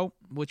smart about,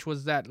 which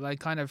was that,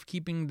 like, kind of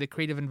keeping the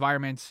creative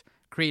environments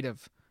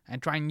creative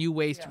and trying new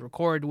ways to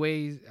record,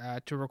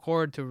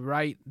 to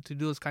write, to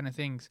do those kind of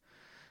things.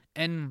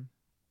 And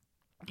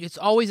it's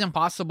always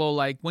impossible.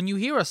 Like, when you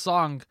hear a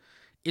song,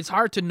 it's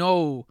hard to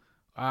know,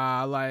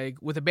 like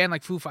with a band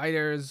like Foo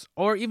Fighters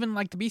or even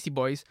like the Beastie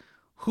Boys,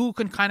 who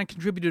can kind of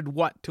contributed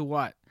what to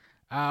what.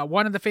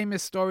 One of the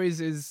famous stories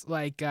is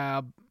like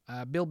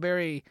Bill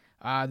Berry,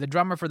 the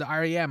drummer for the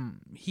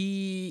R.E.M.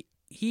 He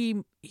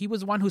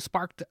was one who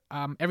sparked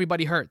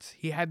Everybody Hurts.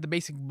 He had the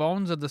basic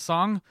bones of the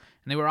song,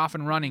 and they were off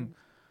and running.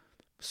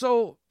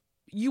 So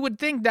you would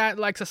think that,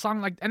 like, a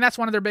song like, and that's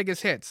one of their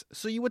biggest hits.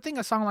 So you would think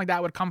a song like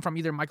that would come from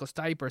either Michael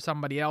Stipe or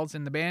somebody else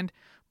in the band,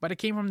 but it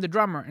came from the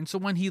drummer. And so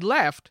when he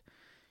left,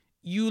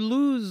 you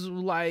lose,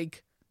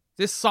 like,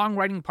 this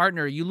songwriting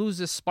partner. You lose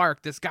this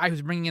spark, this guy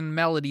who's bringing in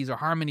melodies or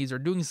harmonies or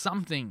doing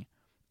something.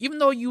 Even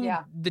though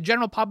the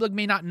general public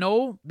may not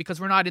know,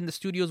 because we're not in the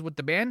studios with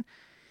the band,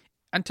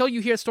 until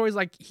you hear stories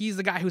like he's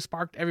the guy who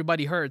sparked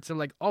Everybody Hurts, they're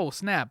like, oh,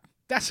 snap,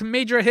 that's a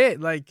major hit.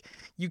 Like,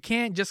 you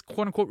can't just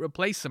quote-unquote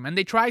replace him. And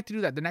they tried to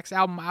do that. The next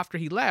album after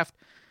he left,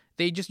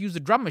 they just used a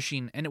drum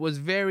machine, and it was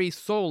very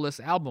soulless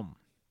album.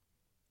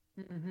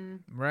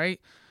 Right?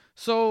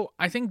 So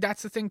I think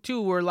that's the thing,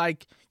 too, where,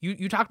 like,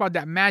 you talk about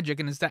that magic,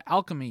 and it's that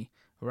alchemy,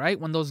 right?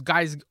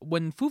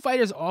 When Foo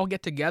Fighters all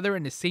get together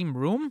in the same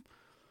room,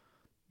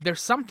 there's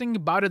something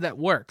about it that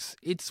works.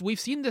 We've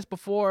seen this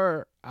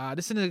before.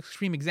 This is an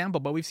extreme example,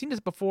 but we've seen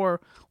this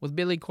before with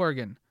Billy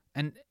Corgan.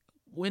 And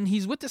when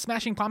he's with the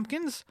Smashing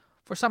Pumpkins,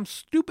 for some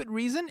stupid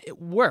reason, it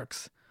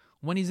works.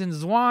 When he's in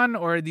Zwan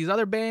or these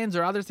other bands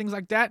or other things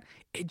like that,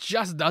 it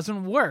just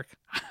doesn't work.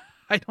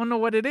 I don't know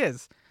what it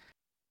is.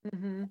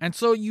 And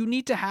so you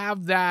need to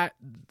have that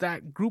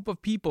group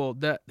of people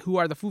who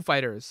are the Foo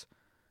Fighters.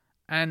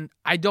 And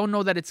I don't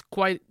know that it's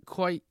quite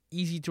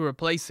easy to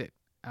replace it.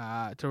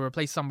 To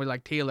replace somebody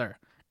like Taylor,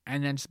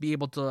 and then just be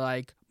able to,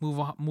 like,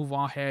 move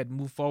ahead,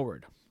 move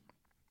forward.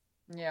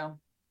 Yeah,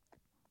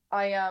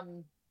 I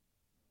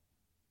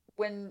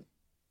when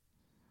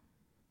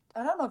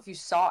I don't know if you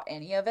saw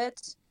any of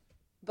it,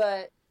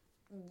 but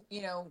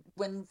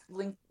when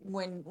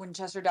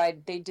Chester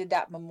died, they did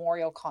that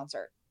memorial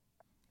concert.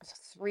 It's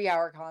a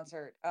 3-hour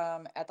concert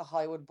at the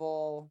Hollywood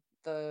Bowl.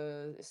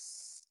 The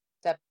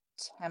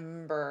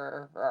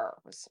September,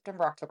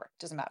 October,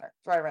 doesn't matter.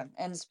 It's right around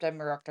end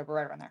September, October,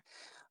 right around there.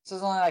 So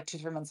it's only like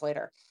 2-3 months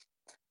later.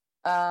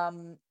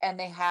 And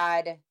they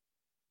had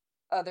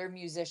other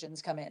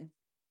musicians come in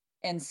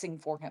and sing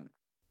for him.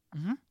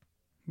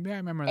 Yeah, I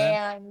remember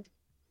that. And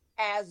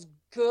as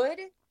good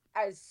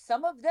as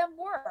some of them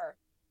were,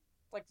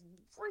 like,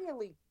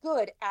 really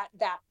good at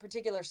that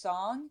particular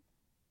song,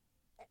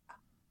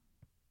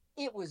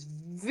 it was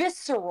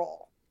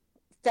visceral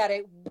that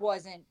it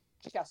wasn't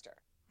Chester.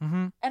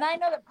 And I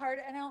know that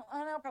I know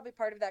probably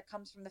part of that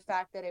comes from the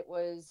fact that it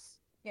was,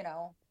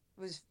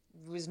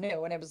 was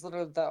new, and it was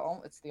literally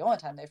it's the only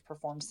time they've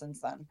performed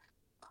since then.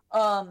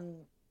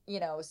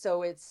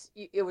 So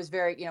it was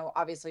very,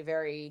 obviously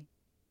very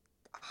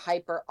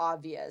hyper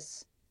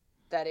obvious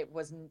that it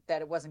wasn't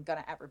going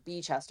to ever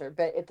be Chester.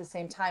 But at the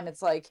same time,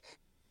 it's like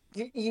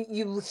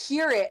you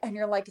hear it and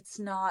you're like, it's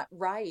not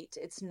right.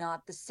 It's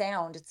not the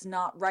sound. It's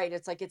not right.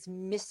 It's like it's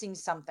missing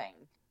something.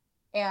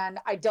 And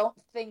I don't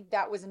think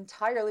that was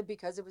entirely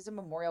because it was a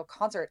memorial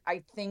concert.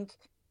 I think,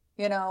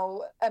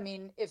 I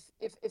mean,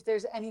 if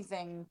there's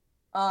anything,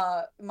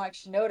 Mike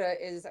Shinoda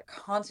is a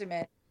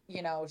consummate,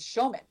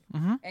 showman.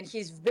 Mm-hmm. And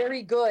he's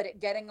very good at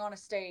getting on a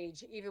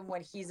stage, even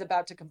when he's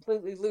about to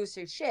completely lose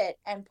his shit,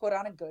 and put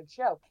on a good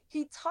show.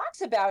 He talks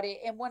about it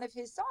in one of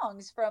his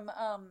songs from,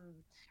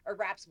 or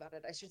raps about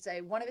it, I should say,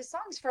 one of his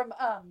songs from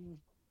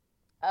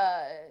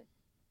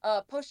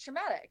Post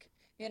Traumatic.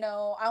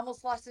 I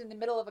almost lost it in the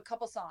middle of a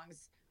couple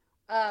songs.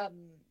 um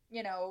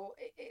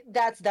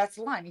that's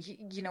the line.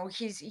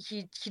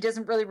 He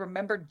doesn't really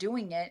remember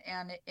doing it,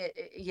 and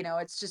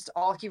it's just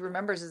all he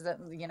remembers is that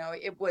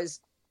it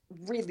was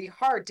really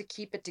hard to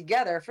keep it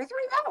together for 3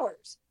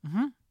 hours.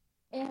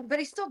 Mm-hmm. But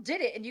he still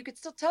did it, and you could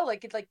still tell,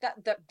 like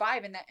that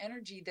vibe and that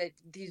energy that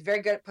he's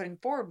very good at putting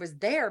forward was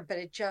there, but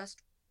it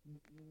just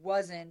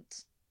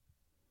wasn't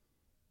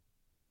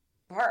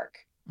Park.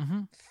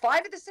 Mm-hmm.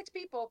 5 of the 6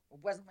 people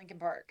wasn't Linkin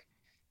Park.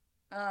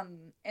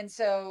 And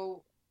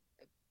so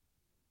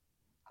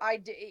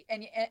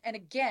and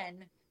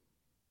again,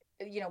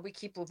 we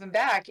keep looping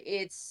back.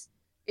 It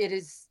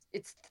is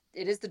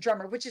the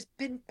drummer, which has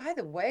been, by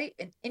the way,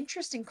 an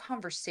interesting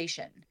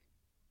conversation.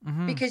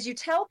 Mm-hmm. Because you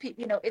tell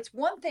people, it's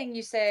one thing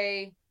you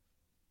say,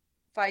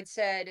 if I'd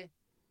said,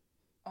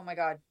 oh my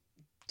God,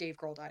 Dave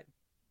Grohl died,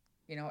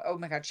 oh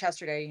my God,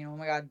 Chester Day, oh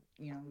my God,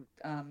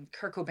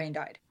 Kurt Cobain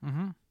died.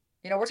 Mm-hmm.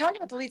 We're talking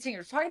about the lead singer.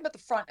 We're talking about the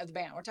front of the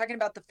band. We're talking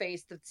about the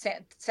face, the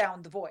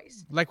sound, the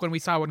voice. Like when we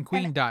saw when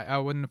Queen died,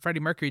 when Freddie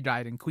Mercury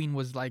died, and Queen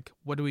was like,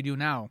 "What do we do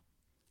now?"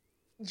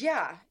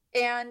 Yeah,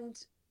 and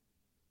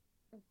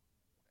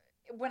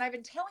when I've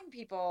been telling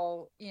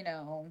people,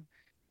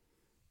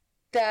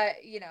 that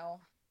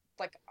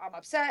like, I'm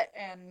upset,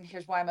 and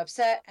here's why I'm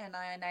upset, and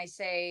I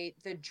say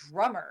the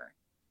drummer,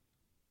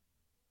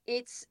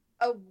 it's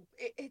a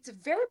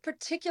very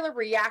particular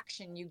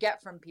reaction you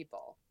get from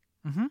people.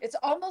 Mm-hmm. It's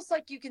almost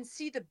like you can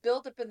see the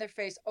buildup in their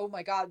face. Oh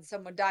my God,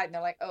 someone died. And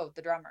they're like, oh,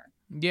 the drummer.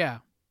 Yeah.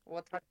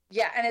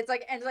 Yeah. And it's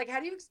like,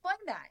 how do you explain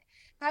that?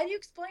 How do you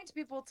explain to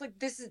people? It's like,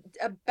 this is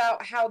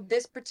about how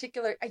this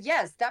particular,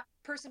 yes, that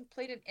person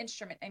played an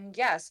instrument. And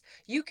yes,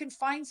 you can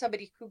find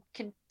somebody who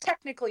can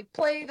technically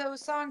play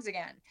those songs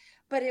again,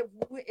 but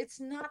it's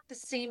not the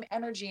same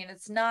energy. And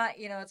it's not,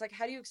 it's like,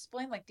 how do you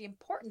explain like the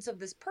importance of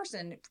this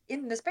person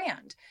in this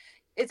band?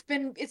 It's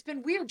been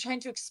weird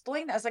trying to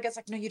explain that. It's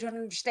like, no, you don't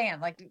understand.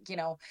 Like,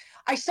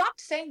 I stopped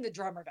saying the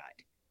drummer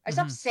died. I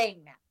stopped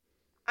saying that.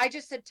 I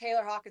just said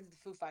Taylor Hawkins and the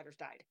Foo Fighters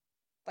died.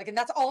 Like, and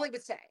that's all I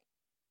would say.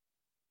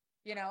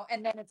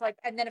 And then it's like,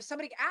 and then if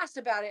somebody asked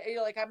about it,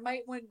 like, I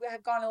might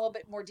have gone a little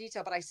bit more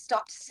detail, but I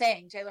stopped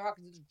saying Taylor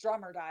Hawkins'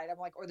 drummer died. I'm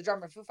like, or the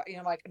drummer of Foo Fighters.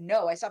 I'm like,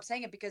 no, I stopped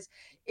saying it because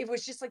it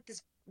was just like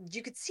this.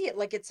 You could see it,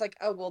 like, it's like,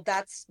 oh well,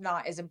 that's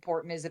not as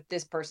important as if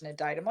this person had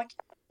died. I'm like,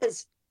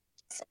 it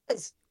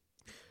is.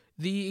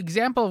 The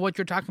example of what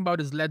you're talking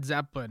about is Led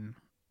Zeppelin.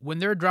 When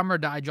their drummer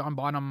died, John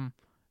Bonham,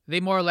 they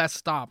more or less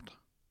stopped.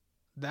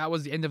 That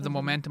was the end of the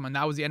momentum, and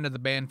that was the end of the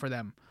band for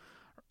them.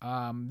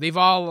 They've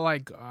all,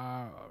 like,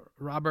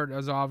 Robert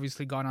has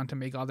obviously gone on to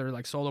make other,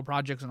 like, solo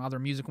projects and other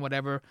music and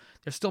whatever.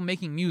 They're still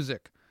making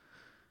music.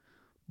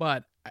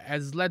 But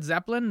as Led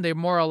Zeppelin, they're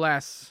more or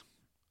less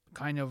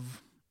kind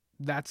of,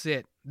 that's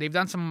it. They've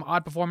done some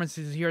odd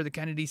performances here at the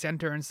Kennedy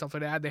Center and stuff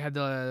like that. They had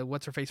the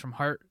what's-her-face from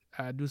Heart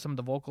do some of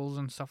the vocals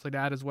and stuff like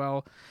that as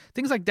well.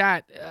 Things like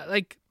that.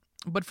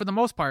 But for the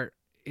most part,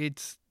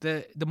 it's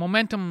the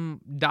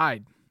momentum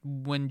died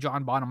when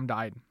John Bonham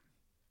died.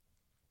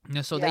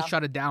 So they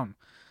shut it down.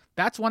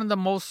 That's one of the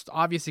most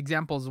obvious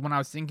examples when I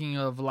was thinking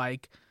of,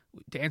 like,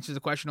 to answer the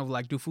question of,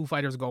 like, do Foo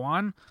Fighters go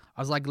on?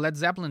 I was like, Led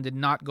Zeppelin did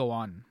not go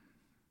on.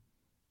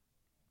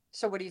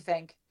 So what do you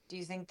think? Do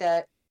you think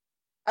that,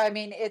 I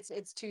mean,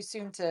 it's too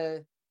soon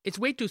to... It's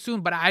way too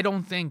soon, but I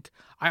don't think...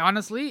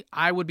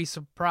 I would be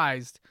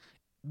surprised.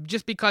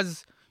 Just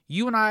because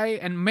you and I,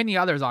 and many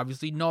others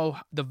obviously, know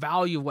the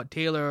value of what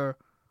Taylor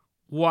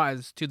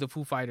was to the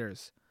Foo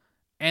Fighters.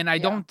 And I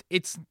don't...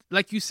 It's,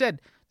 like you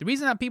said, the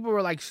reason that people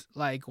were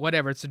like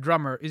whatever, it's a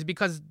drummer, is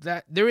because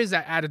that there is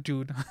that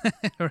attitude,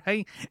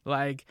 right?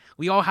 Like,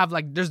 we all have,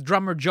 like, there's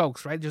drummer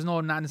jokes, right? There's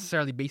not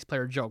necessarily bass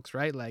player jokes,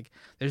 right? Like,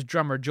 there's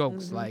drummer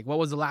jokes. Mm-hmm. Like, what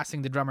was the last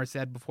thing the drummer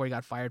said before he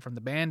got fired from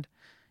the band?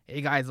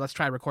 Hey guys, let's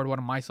try to record one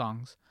of my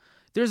songs.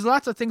 There's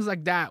lots of things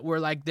like that where,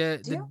 like,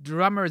 the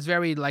drummer is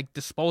very, like,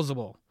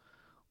 disposable,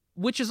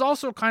 which is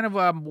also kind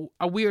of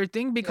a weird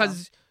thing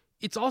because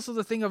it's also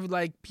the thing of,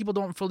 like, people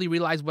don't fully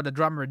realize what a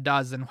drummer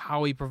does and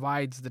how he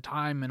provides the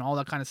time and all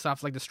that kind of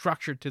stuff, like the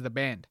structure to the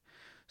band.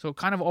 So it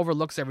kind of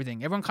overlooks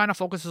everything. Everyone kind of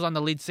focuses on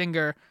the lead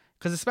singer,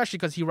 especially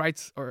because he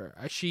writes, or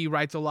she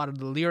writes, a lot of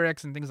the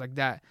lyrics and things like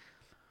that.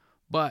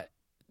 But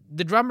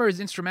the drummer is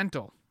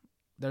instrumental.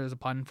 There's a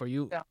pun for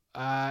you.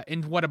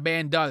 In what a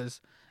band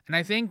does. And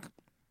I think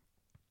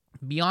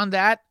beyond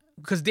that,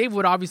 because Dave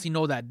would obviously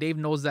know that. Dave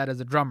knows that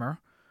as a drummer.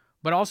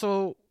 But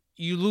also,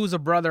 you lose a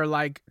brother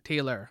like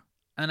Taylor.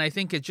 And I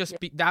think it just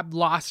that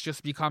loss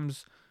just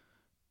becomes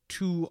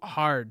too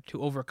hard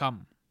to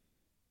overcome.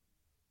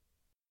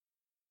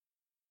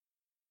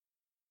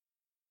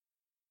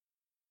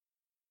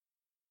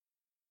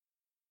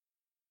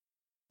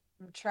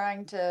 I'm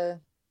trying to.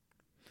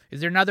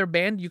 Is there another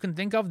band you can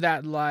think of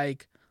that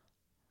like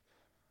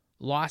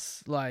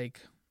lost like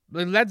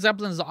Led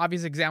Zeppelin's the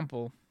obvious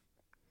example,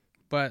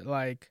 but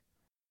like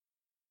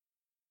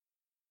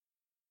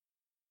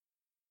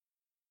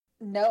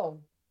No,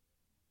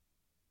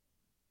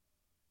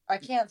 I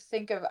can't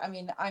think of. I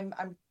mean, I'm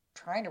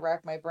trying to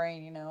rack my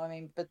brain. I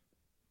mean, but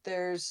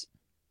there's.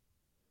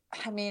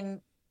 I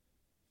mean,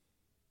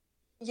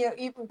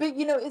 but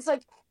it's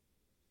like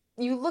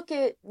you look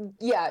at,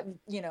 yeah,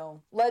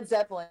 Led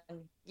Zeppelin,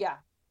 yeah,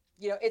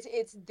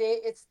 it's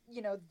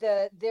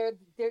they're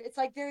it's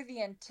like they're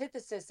the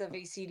antithesis of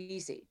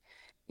AC/DC.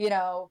 you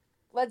know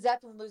Led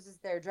Zeppelin loses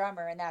their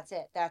drummer, and that's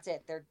it,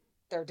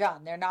 they're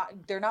done,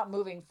 they're not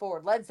moving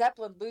forward. Led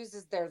Zeppelin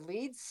loses their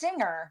lead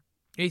singer,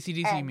 AC/DC,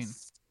 you and mean?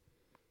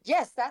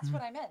 yes, that's Mm-hmm.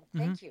 what I meant, Mm-hmm.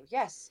 thank you,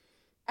 yes.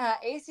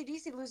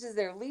 AC/DC loses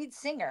their lead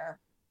singer,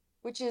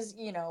 which is,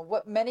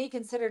 what many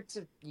consider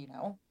to,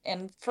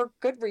 and for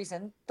good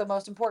reason, the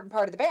most important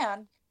part of the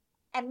band,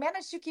 and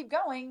managed to keep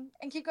going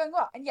and keep going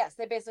well. And yes,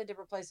 they basically did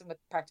replace him with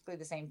practically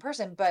the same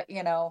person, but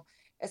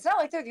it's not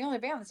like they're the only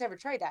band that's ever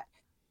tried that.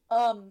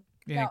 Now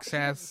he didn't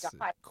INXS,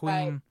 die,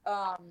 Queen,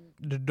 but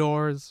The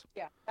Doors.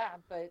 yeah,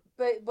 but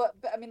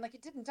I mean, like,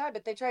 it didn't die,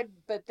 but they tried,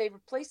 but they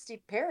replaced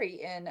Steve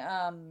Perry in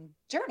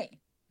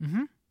Journey.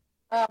 Mm-hmm.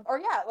 Or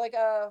yeah, like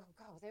God,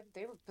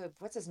 they were,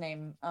 what's his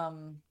name?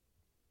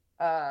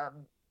 That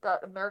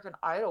American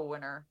Idol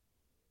winner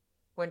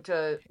went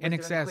to was doing Queen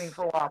INXS.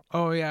 for a while.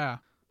 Oh yeah.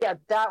 Yeah,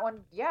 that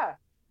one. Yeah,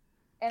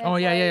 and Oh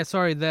it's yeah, like, yeah.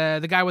 Sorry,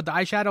 the guy with the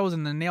eyeshadows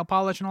and the nail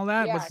polish and all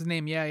that. yeah, What's his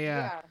name? Yeah, yeah,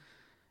 yeah,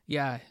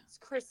 yeah, it's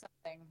Chris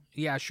something.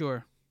 yeah.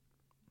 Sure.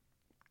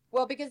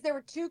 Well, because there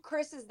were two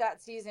Chris's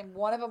that season.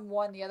 One of them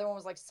won. The other one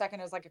was like second.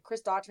 It was like a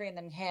Chris Daughtry and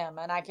then him,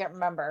 and I can't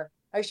remember.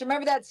 I should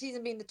remember that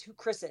season being the two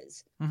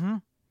Chris's. Mm-hmm.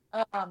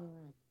 Um,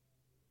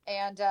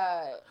 and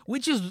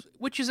Which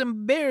is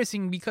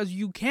embarrassing because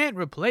you can't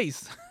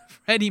replace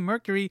Freddie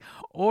Mercury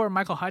or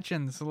Michael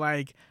Hutchins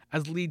like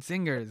as lead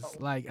singers,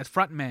 like as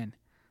frontmen.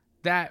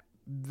 That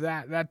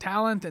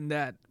talent and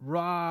that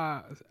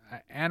raw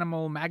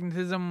animal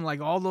magnetism,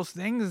 like all those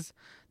things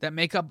that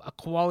make up a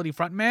quality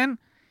frontman,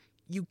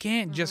 you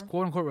can't just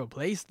quote unquote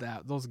replace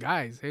those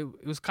guys.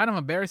 It was kind of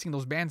embarrassing.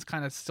 Those bands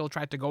kind of still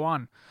tried to go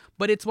on,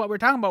 but it's what we're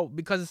talking about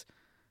because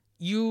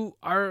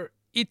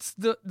it's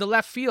the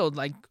left field.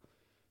 Like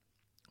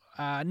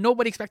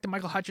nobody expected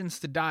Michael Hutchins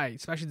to die,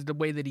 especially the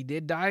way that he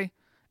did die,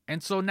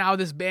 and so now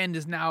this band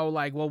is now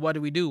like, well, what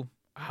do we do?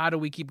 How do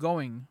we keep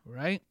going,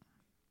 right?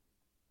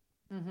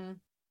 mm-hmm.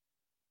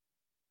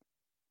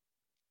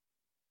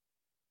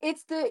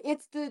 It's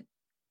the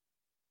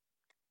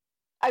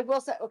I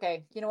will say,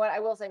 okay, you know what? I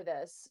will say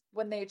this.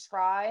 When they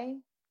try,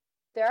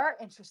 there are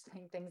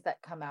interesting things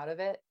that come out of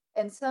it.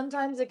 And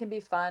sometimes it can be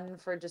fun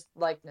for just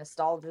like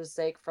nostalgia's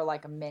sake for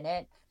like a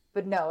minute.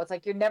 But no, it's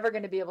like you're never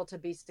going to be able to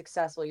be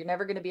successful. You're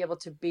never going to be able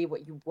to be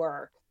what you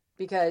were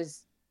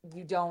because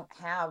you don't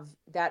have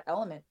that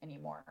element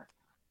anymore.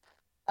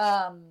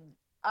 I'm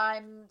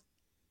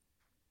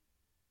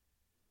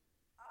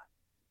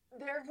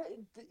there.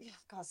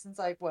 God, since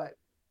like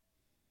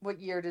what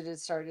year did it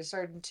start? It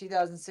started in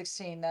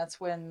 2016. That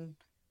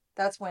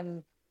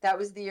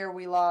was the year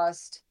we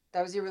lost.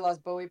 That was the year we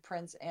lost Bowie,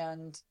 Prince,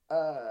 and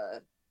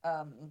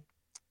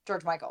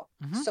George Michael.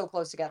 Mm-hmm. So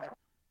close together.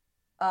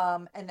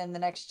 And then the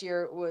next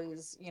year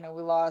was, we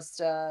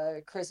lost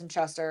Chris and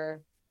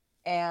Chester,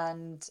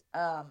 and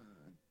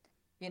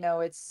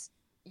it's,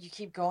 you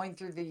keep going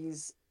through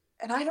these,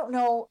 and I don't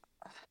know.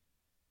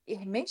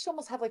 It makes you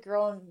almost have like your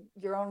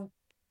own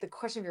the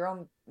question of your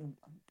own.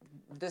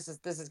 This is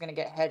going to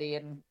get heady,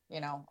 and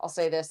I'll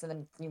say this, and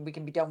then we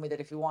can be done with it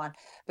if you want.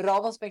 But it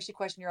almost makes you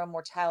question your own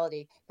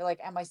mortality. You're like,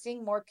 am I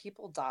seeing more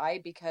people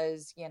die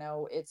because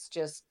it's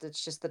just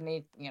the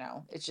need,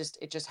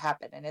 it just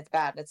happened and it's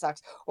bad and it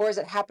sucks, or is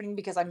it happening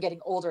because I'm getting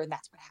older and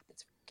that's what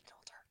happens when you get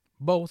older?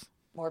 Both.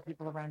 More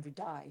people around you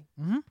die.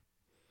 Mm-hmm.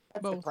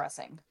 That's Both.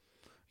 depressing.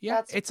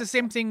 Yeah, it's the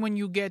same thing when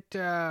you get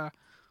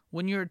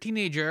when you're a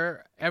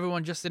teenager.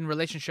 Everyone just in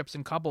relationships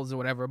and couples or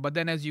whatever. But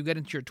then as you get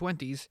into your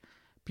 20s,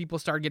 people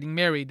start getting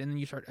married, and then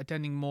you start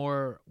attending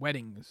more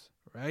weddings,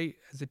 right?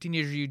 As a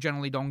teenager, you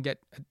generally don't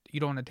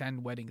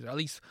attend weddings, or at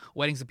least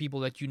weddings of people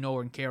that you know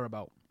and care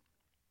about.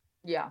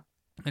 Yeah.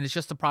 And it's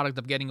just a product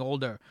of getting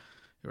older,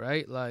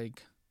 right?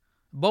 Like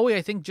Bowie,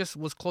 I think, just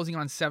was closing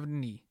on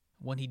 70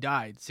 when he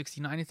died.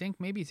 69, I think,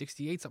 maybe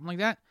 68, something like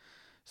that.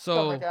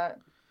 So, like that.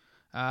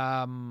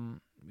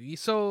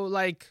 So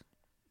like,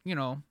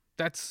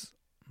 that's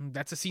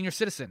a senior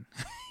citizen.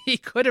 He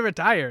could have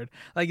retired.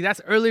 Like,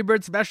 that's early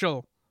bird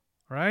special.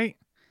 Right?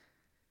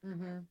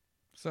 Mm-hmm.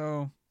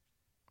 So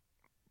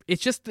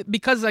it's just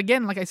because,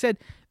 again, like I said,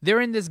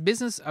 they're in this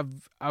business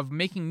of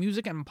making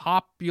music and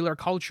pop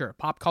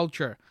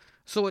culture.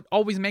 So it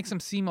always makes them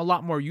seem a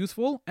lot more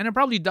youthful, and it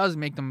probably does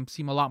make them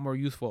seem a lot more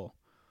youthful,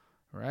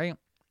 right?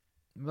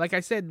 Like I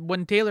said,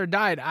 when Taylor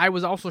died, I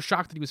was also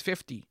shocked that he was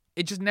 50.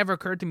 It just never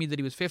occurred to me that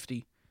he was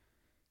 50.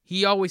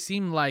 He always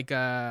seemed like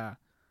a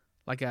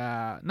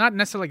not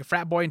necessarily like a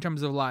frat boy in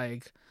terms of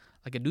like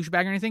like a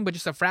douchebag or anything, but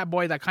just a frat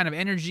boy, that kind of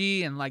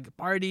energy and like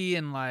party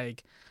and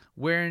like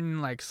wearing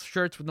like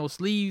shirts with no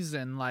sleeves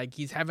and like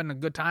he's having a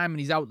good time and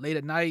he's out late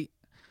at night,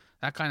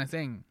 that kind of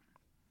thing.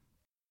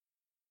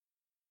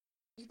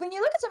 When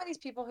you look at some of these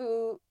people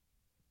who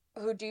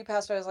do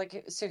pass away, I was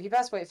like, so he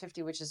passed away at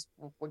 50, which is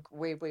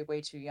way, way,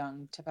 way too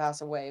young to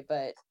pass away.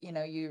 But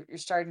you're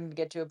starting to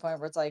get to a point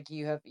where it's like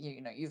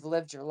you've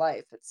lived your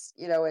life.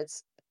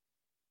 It,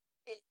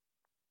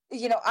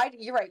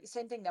 you're right.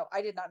 Same thing though.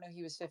 I did not know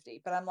he was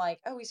 50, but I'm like,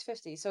 oh, he's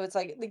 50. So it's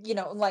like,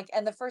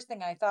 and the first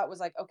thing I thought was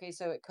like, okay,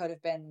 so it could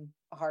have been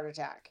a heart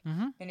attack.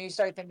 Mm-hmm. And you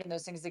start thinking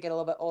those things that get a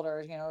little bit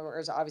older,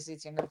 or obviously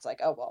it's younger. It's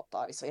like, oh, well,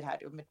 obviously it had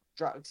to have been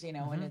drugs,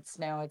 Mm-hmm. and it's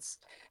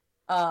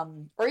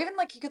or even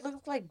like he could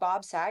look like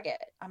Bob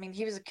Saget. I mean,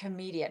 he was a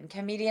comedian.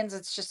 Comedians,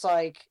 it's just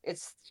like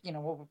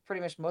well,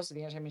 pretty much most of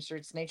the entertainment industry,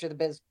 it's nature of the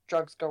biz,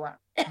 drugs go around,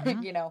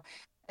 Mm-hmm.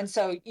 And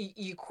so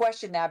you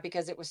question that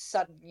because it was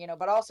sudden,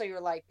 but also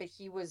you're like, but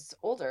he was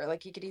older,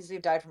 like he could easily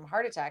have died from a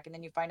heart attack, and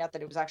then you find out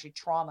that it was actually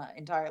trauma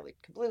entirely,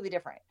 completely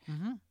different.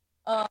 Mm-hmm.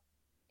 Um,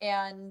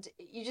 and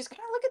you just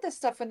kind of look at this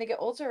stuff when they get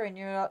older,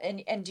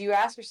 and and do you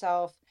ask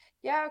yourself,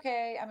 yeah,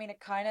 okay, I mean, it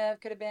kind of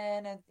could have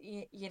been, and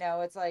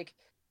it's like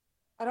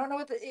I don't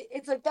know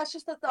it's like that's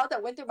just the thought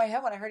that went through my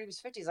head when I heard he was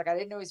 50. It's like I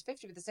didn't know he was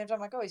 50, but at the same time,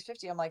 I'm like, oh, he's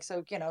 50. I'm like,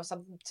 so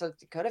so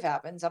it could have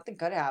happened, something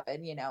could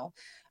happen,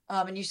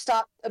 and you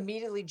stop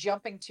immediately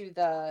jumping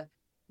to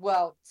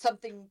well,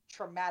 something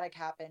traumatic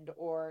happened,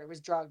 or it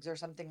was drugs or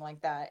something like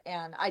that.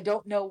 And I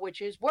don't know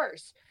which is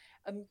worse.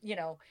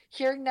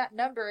 Hearing that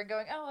number and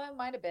going, oh, it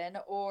might have been,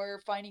 or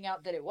finding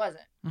out that it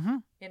wasn't. Mm-hmm.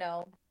 You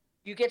know,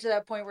 you get to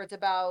that point where it's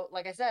about,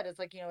 like I said, it's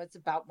like, it's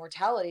about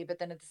mortality, but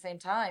then at the same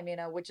time,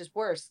 which is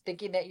worse,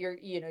 thinking that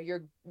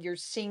you're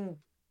seeing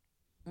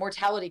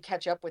mortality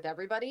catch up with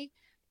everybody,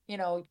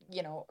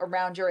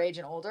 around your age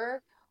and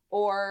older,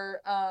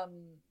 or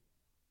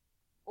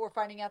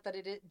finding out that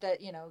it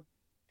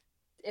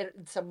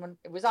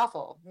was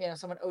awful,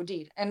 someone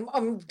OD'd, and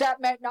that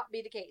might not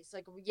be the case.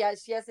 Like,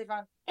 yes, they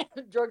found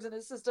drugs in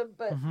his system,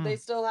 but Mm-hmm. they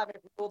still haven't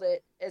ruled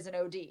it as an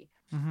OD.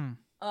 Mm-hmm.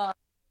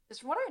 Because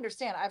from what I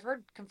understand, I've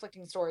heard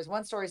conflicting stories.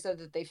 One story said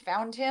that they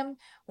found him.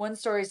 One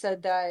story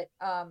said that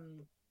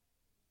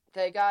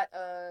they got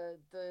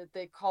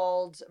they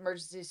called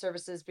emergency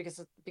services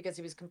because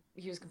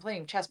he was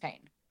complaining of chest pain.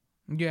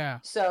 Yeah.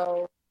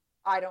 So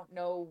I don't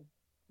know.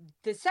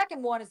 The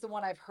second one is the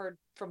one I've heard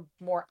from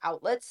more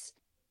outlets,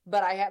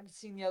 but I haven't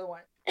seen the other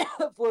one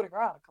floating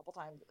around a couple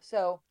times.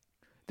 So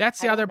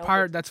that's the other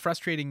part that's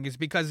frustrating, is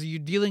because you're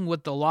dealing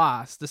with the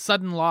loss, the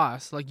sudden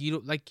loss. Like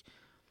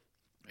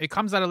it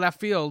comes out of left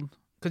field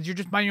because you're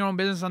just minding your own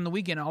business on the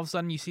weekend. All of a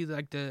sudden, you see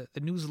like the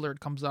news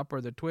alert comes up,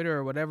 or the Twitter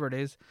or whatever it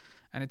is,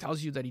 and it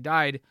tells you that he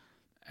died.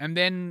 And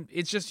then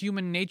it's just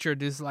human nature.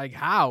 Just like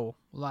how,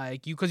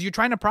 like because you're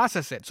trying to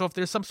process it. So if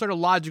there's some sort of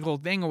logical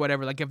thing or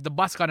whatever, like if the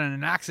bus got in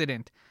an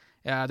accident,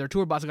 their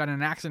tour bus got in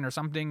an accident or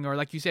something, or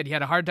like you said, he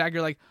had a heart attack.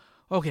 You're like,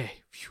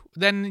 okay, phew.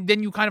 Then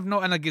you kind of know,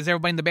 and like, is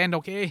everybody in the band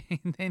okay?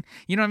 And then,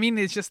 you know what I mean?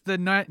 It's just the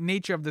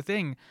nature of the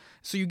thing.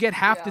 So you get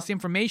half this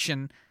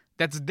information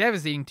that's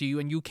devastating to you,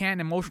 and you can't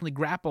emotionally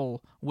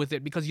grapple with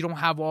it because you don't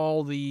have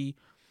all the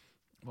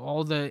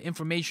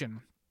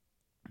information,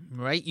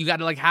 right? You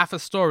got like half a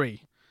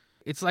story.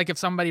 It's like if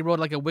somebody wrote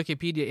like a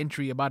Wikipedia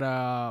entry about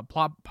a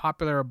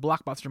popular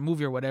blockbuster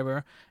movie or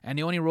whatever, and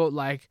they only wrote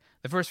like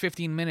the first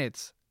 15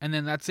 minutes, and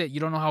then that's it. You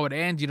don't know how it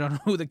ends. You don't know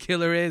who the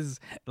killer is.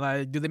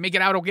 Like, do they make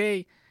it out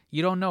okay?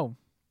 You don't know.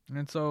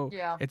 And so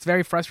it's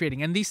very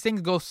frustrating. And these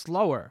things go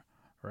slower,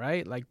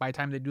 right? Like by the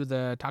time they do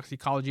the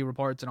toxicology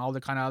reports and all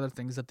the kind of other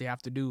things that they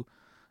have to do.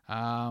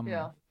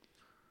 And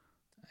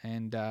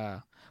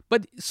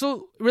but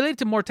so related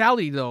to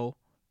mortality though,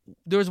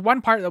 there's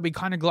one part that we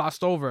kind of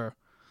glossed over,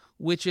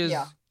 which is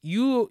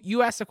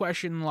you asked the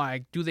question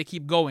like, do they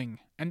keep going?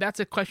 And that's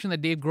a question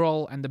that Dave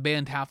Grohl and the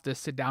band have to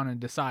sit down and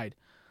decide.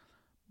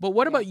 But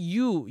what about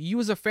you? You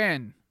as a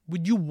fan,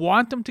 would you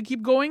want them to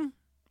keep going?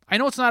 I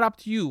know it's not up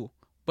to you,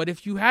 but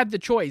if you had the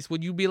choice,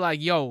 would you be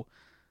like, yo,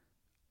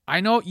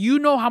 I know you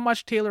know how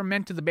much Taylor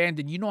meant to the band,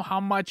 and you know how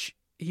much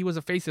he was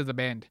a face of the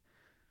band.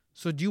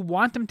 So do you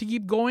want them to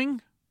keep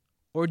going?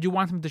 Or do you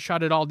want them to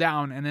shut it all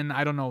down and then,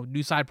 I don't know,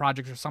 do side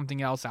projects or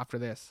something else after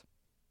this?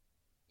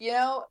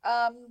 That's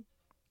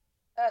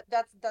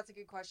a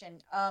good question.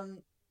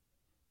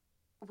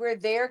 Where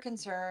they're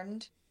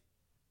concerned,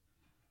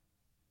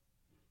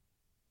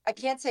 I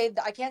can't say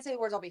the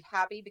words I'll be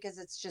happy, because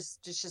it's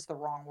just the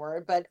wrong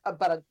word, but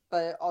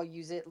I'll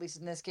use it, at least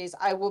in this case.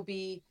 I will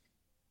be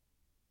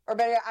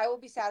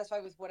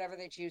satisfied with whatever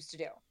they choose to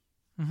do.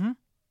 Mm-hmm.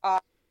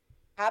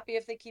 Happy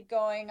if they keep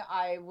going.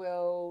 I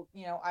will,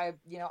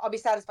 I'll be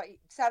satisfied.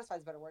 Satisfied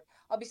is a better word.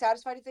 I'll be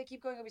satisfied if they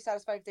keep going. I'll be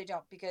satisfied if they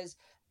don't, because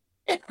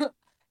if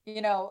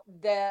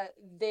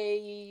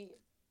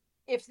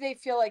they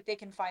feel like they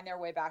can find their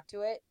way back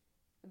to it,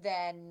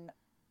 then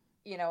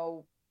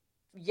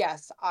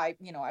yes, I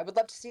would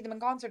love to see them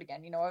in concert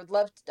again. I would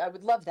love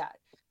that.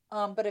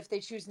 But if they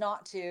choose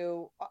not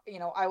to,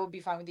 I will be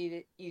fine with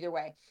either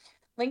way.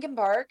 Linkin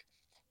Park,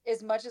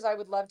 as much as I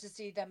would love to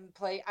see them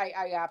play,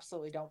 I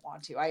absolutely don't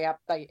want to. I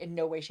in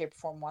no way, shape, or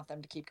form want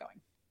them to keep going.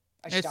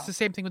 I just It's the don't.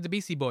 same thing with the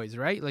Beastie Boys,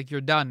 right? Like,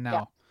 you're done Yeah.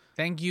 now.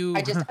 Thank you.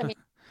 I mean,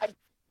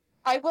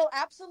 I will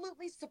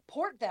absolutely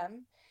support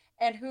them.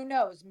 And who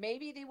knows,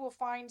 maybe they will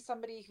find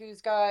somebody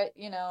who's got,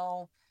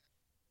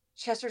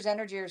 Chester's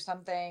energy or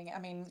something. I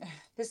mean,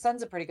 his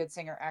son's a pretty good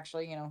singer,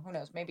 actually. Who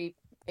knows? Maybe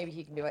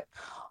he can do it.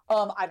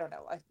 I don't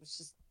know. It's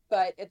just,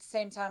 but at the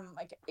same time,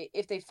 like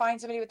if they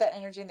find somebody with that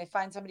energy and they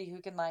find somebody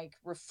who can like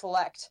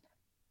reflect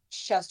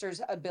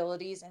Chester's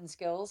abilities and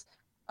skills,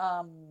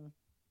 uh,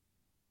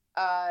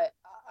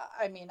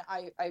 I mean,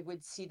 I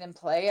would see them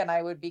play, and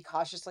I would be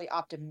cautiously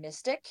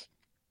optimistic.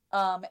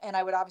 And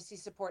I would obviously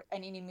support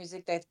any new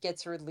music that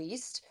gets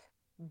released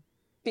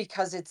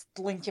because it's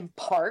Linkin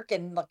Park.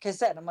 And like I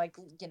said, I'm like,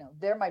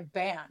 they're my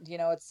band.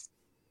 It's,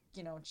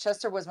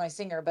 Chester was my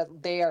singer,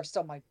 but they are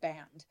still my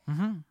band.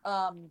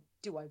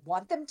 Do I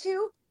want them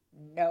to?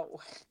 No.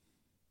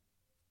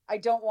 I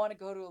don't want to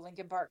go to a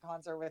Linkin Park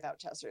concert without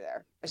Chester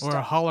there. Or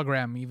a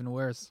hologram, even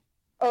worse.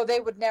 Oh, they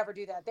would never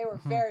do that. They were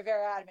very,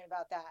 very adamant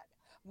about that.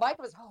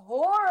 Mike was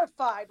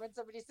horrified when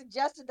somebody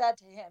suggested that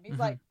to him. He's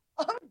like,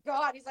 oh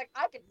God. He's like,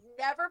 I could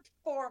never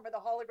perform with a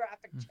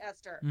holographic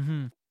Chester.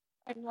 I'm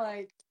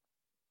like,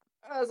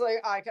 I was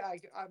like,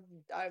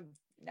 I'm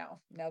no,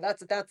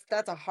 that's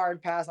a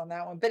hard pass on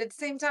that one. But at the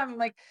same time, I'm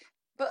like,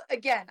 but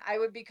again, I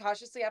would be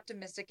cautiously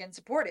optimistic and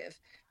supportive.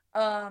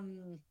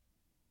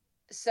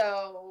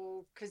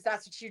 So, because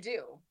that's what you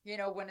do,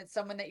 when it's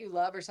someone that you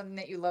love or something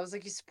that you love, it's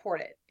like you support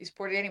it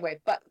anyway.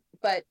 But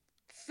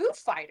Foo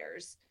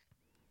Fighters,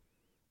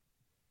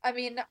 I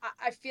mean,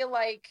 I feel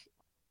like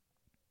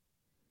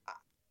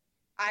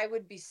I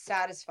would be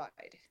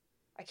satisfied.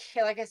 I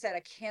can't, like I said, I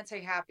can't say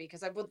happy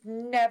because I would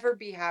never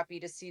be happy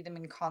to see them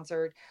in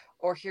concert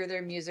or hear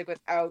their music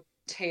without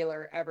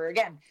Taylor ever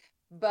again.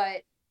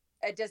 But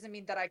it doesn't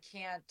mean that I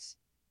can't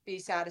be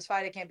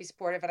satisfied. I can't be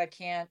supportive, and I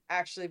can't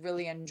actually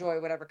really enjoy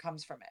whatever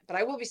comes from it. But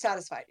I will be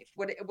satisfied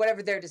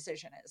whatever their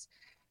decision is.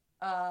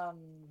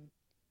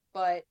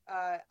 But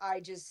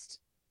I just,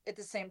 at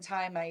the same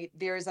time,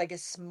 there's like a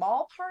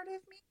small part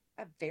of me,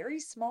 a very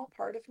small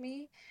part of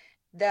me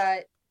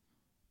that,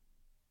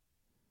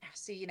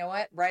 see, you know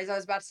what? Right as I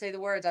was about to say the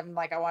words, I'm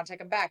like, I want to take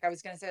them back. I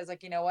was going to say, I was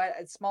like, you know what?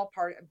 A small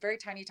part, a very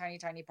tiny, tiny,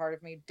 tiny part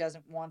of me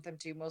doesn't want them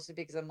to, mostly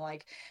because I'm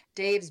like,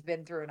 Dave's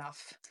been through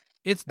enough.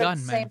 It's but done, at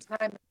the man. same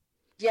time,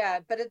 yeah,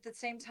 but at the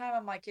same time,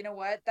 I'm like, you know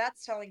what?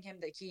 That's telling him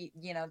that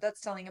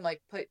that's telling him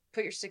like, put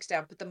your sticks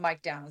down, put the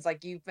mic down. It's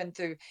like, you've been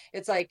through.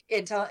 It's like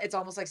it's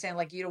almost like saying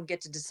like, you don't get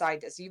to decide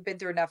this. You've been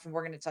through enough, and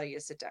we're going to tell you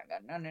to sit down.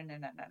 No.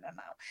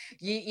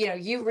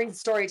 You read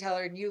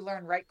Storyteller and you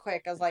learn right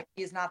quick. I was like,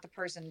 he's not the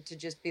person to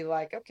just be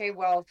like, okay,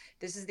 well,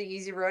 this is the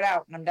easy road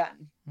out, and I'm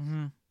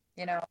done.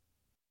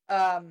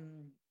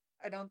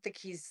 I don't think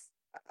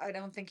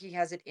he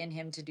has it in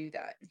him to do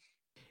that.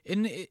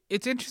 And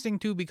it's interesting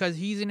too because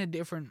he's in a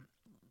different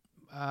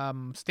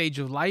stage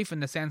of life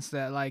in the sense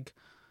that like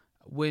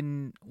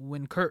when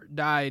Kurt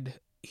died,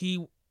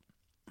 he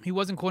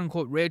wasn't quote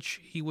unquote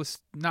rich. He was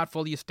not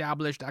fully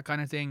established, that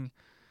kind of thing.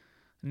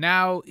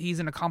 Now he's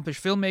an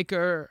accomplished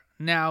filmmaker.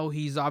 Now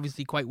he's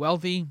obviously quite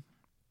wealthy.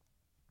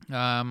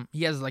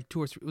 He has like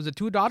two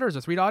daughters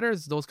or three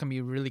daughters? Those can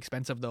be really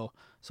expensive though,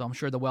 so I'm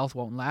sure the wealth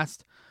won't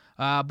last.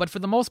 But for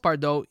the most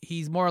part though,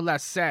 he's more or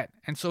less set,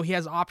 and so he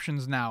has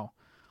options now.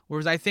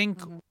 Whereas I think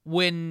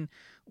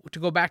to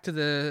go back to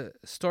the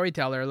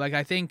Storyteller, like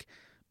I think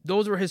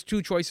those were his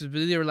two choices.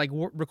 Either like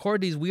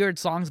record these weird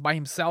songs by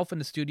himself in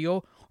the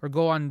studio or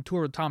go on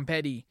tour with Tom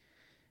Petty.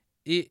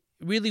 It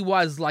really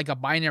was like a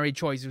binary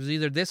choice. It was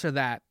either this or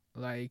that.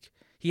 Like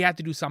he had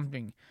to do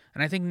something.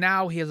 And I think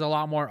now he has a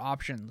lot more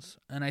options.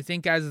 And I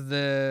think as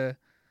the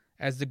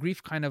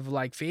grief kind of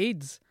like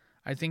fades,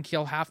 I think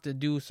he'll have to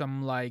do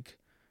some like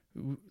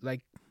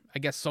I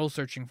guess soul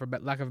searching, for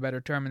lack of a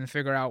better term, and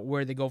figure out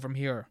where they go from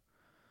here.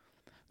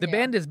 The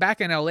band is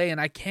back in LA,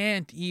 and I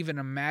can't even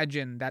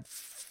imagine that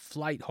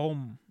flight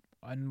home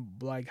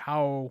and like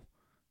how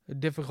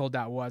difficult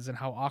that was and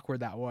how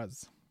awkward that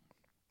was.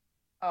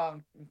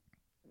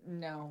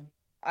 No,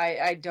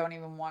 I don't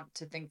even want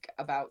to think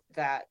about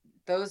that.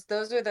 Those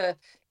are the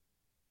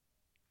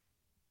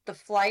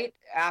flight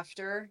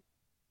after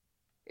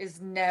is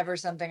never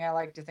something I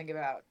like to think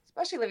about,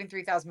 especially living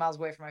 3,000 miles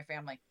away from my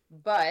family.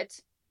 But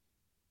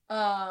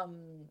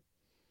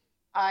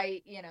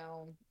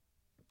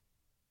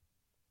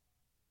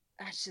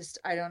that's just,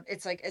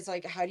 it's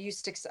like how do you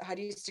stick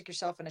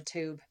yourself in a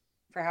tube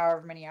for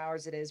however many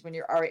hours it is when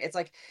you're already, it's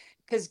like,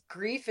 because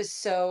grief is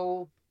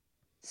so,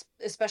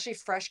 especially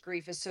fresh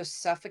grief, is so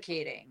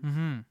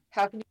suffocating.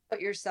 How can you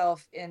put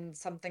yourself in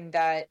something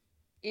that,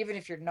 even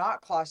if you're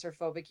not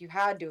claustrophobic, you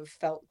had to have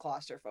felt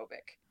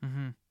claustrophobic?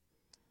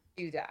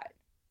 Do that,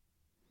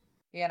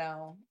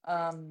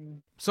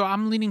 So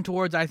I'm leaning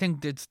towards, I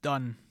think it's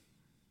done.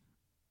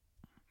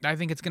 I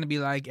think it's going to be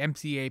like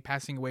MCA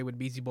passing away with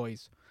Beastie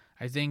Boys.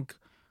 I think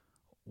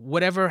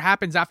whatever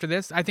happens after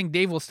this, I think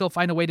Dave will still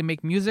find a way to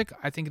make music.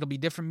 I think it'll be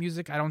different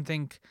music. I don't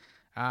think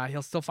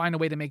He'll still find a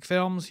way to make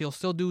films. He'll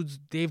still do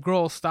Dave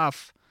Grohl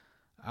stuff.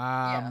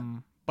 Yeah.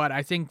 But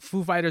I think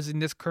Foo Fighters in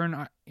this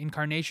current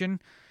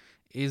incarnation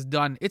is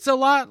done. It's a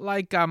lot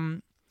like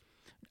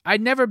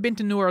I'd never been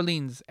to New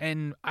Orleans,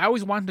 and I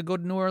always wanted to go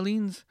to New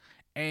Orleans.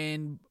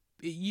 And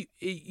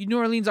New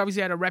Orleans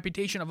obviously had a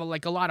reputation of a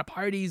lot of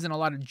parties and a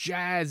lot of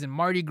jazz and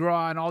Mardi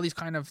Gras and all these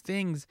kind of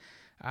things,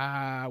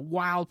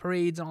 wild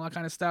parades and all that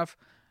kind of stuff.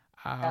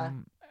 Yeah.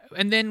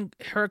 And then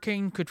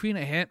Hurricane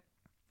Katrina hit,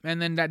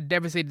 and then that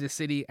devastated the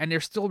city, and they're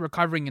still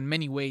recovering in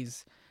many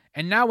ways.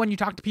 And now when you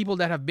talk to people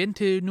that have been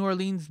to New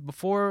Orleans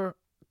before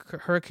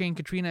Hurricane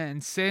Katrina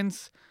and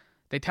since,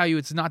 they tell you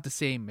it's not the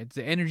same.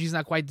 The energy's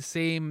not quite the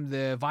same.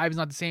 The vibe's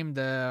not the same.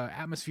 The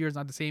atmosphere is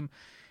not the same.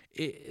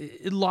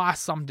 It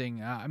lost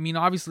something. I mean,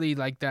 obviously,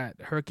 like that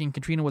Hurricane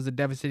Katrina was a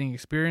devastating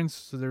experience.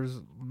 So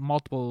there's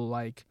multiple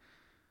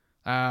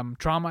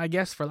trauma, I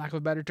guess, for lack of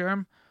a better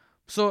term.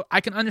 So I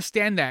can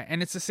understand that.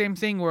 And it's the same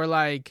thing where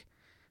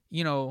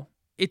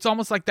it's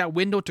almost like that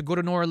window to go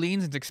to New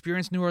Orleans and to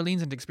experience New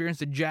Orleans and to experience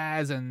the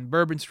jazz and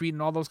Bourbon Street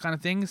and all those kind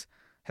of things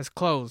has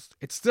closed.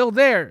 It's still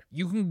there.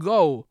 You can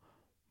go,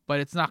 but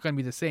it's not going to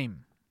be the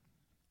same.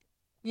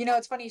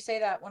 It's funny you say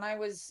that. When I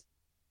was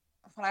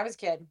a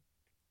kid,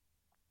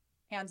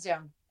 hands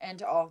down,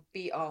 and all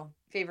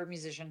favorite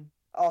musician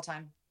all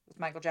time with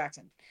Michael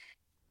Jackson.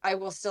 I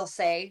will still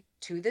say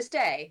to this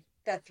day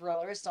that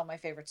Thriller is still my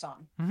favorite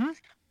song. Mm-hmm.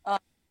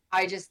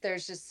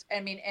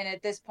 And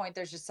at this point,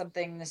 there's just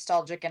something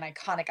nostalgic and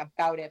iconic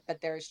about it. But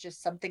there's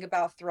just something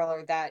about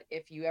Thriller that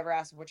if you ever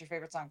ask what's your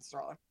favorite song, it's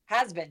Thriller.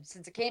 Has been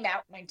since it came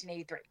out in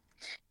 1983.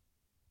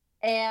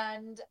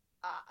 And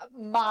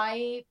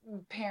my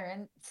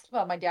parents,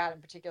 well, my dad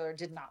in particular,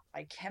 did not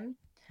like him.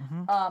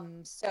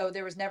 Mm-hmm. So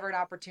there was never an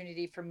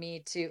opportunity for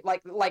me to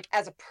like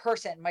as a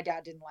person, my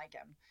dad didn't like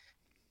him.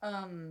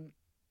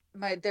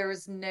 There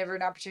was never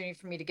an opportunity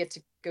for me to get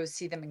to go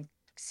see them and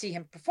see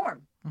him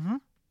perform. Mm-hmm.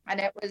 And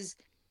it was,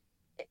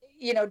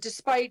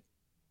 despite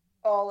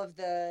all of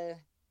the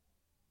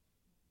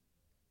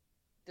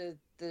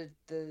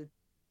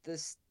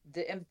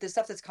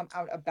stuff that's come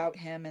out about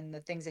him and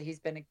the things that he's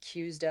been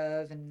accused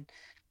of and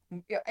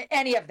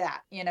any of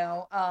that,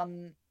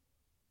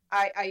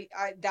 I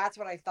that's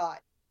what I thought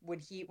when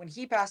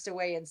he passed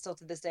away, and still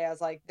to this day I was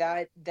like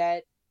that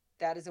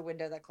is a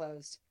window that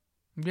closed.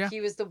 Yeah. He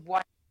was the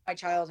one in my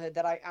childhood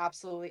that I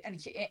absolutely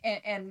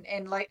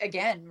and like,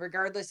 again,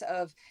 regardless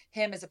of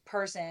him as a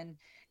person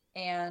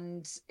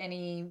and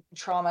any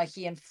trauma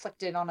he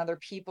inflicted on other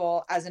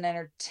people as an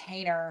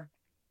entertainer,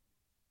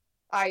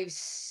 I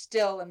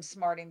still am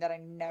smarting that I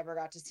never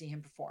got to see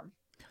him perform.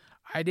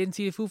 I didn't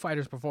see the Foo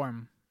Fighters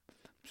perform.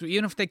 So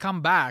even if they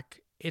come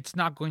back, it's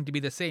not going to be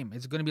the same.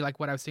 It's going to be like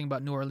what I was saying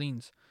about New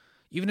Orleans.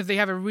 Even if they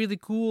have a really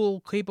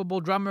cool,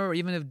 capable drummer, or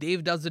even if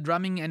Dave does the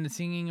drumming and the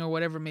singing or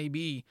whatever it may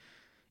be,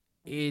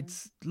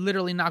 it's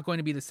literally not going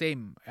to be the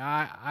same.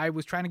 I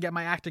was trying to get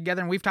my act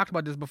together, and we've talked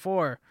about this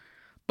before.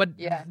 But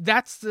yeah,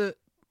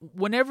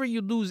 whenever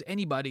you lose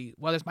anybody,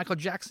 whether it's Michael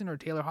Jackson or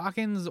Taylor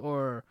Hawkins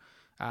or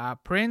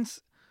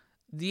Prince,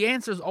 the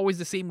answer is always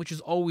the same, which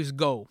is always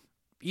go.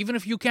 Even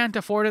if you can't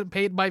afford it,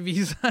 pay it by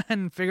Visa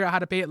and figure out how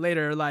to pay it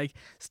later. Like,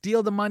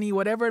 steal the money,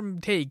 whatever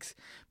it takes.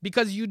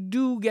 Because you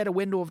do get a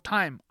window of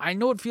time. I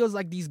know it feels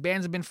like these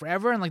bands have been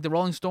forever, and like the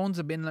Rolling Stones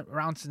have been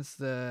around since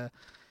the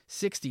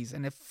 60s.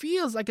 And it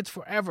feels like it's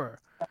forever.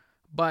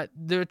 But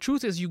the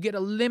truth is, you get a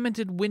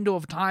limited window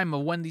of time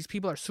of when these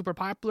people are super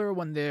popular,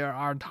 when they are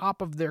on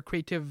top of their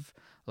creative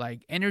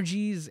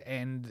energies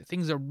and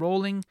things are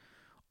rolling.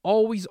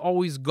 Always,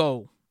 always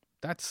go.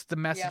 That's the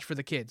message for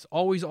the kids.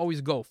 Always,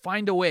 always go.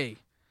 Find a way.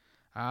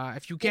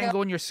 If you can't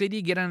go in your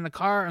city, get in the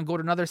car and go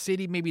to another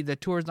city. Maybe the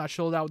tour is not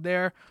sold out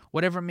there.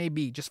 Whatever it may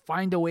be, just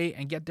find a way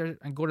and get there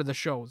and go to the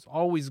shows.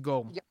 Always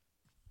go.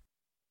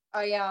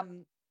 Yep.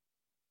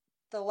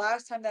 The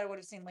last time that I would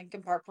have seen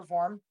Linkin Park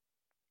perform,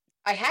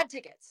 I had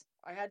tickets.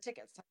 I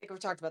think we've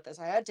talked about this.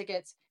 I had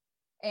tickets,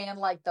 and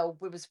it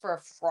was for a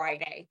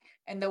Friday,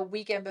 and the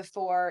weekend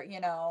before,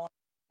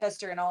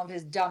 Chester and all of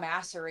his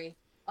dumbassery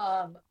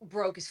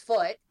broke his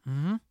foot.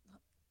 Mm-hmm.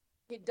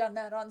 He'd done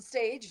that on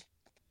stage.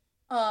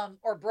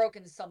 Or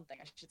broken something,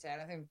 I should say.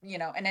 I think,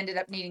 and ended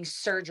up needing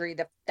surgery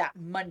that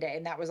Monday.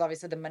 And that was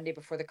obviously the Monday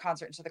before the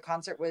concert. So the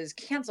concert was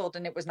canceled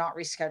and it was not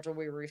rescheduled.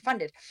 We were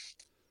refunded.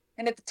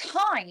 And at the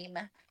time,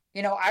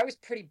 I was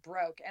pretty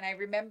broke. And I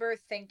remember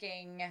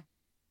thinking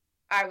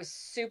I was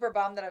super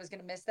bummed that I was going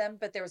to miss them.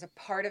 But there was a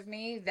part of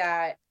me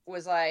that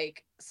was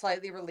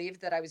slightly relieved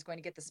that I was going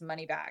to get this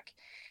money back.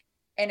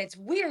 And it's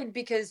weird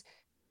because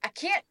I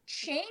can't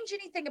change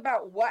anything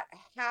about what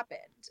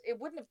happened. It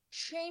wouldn't have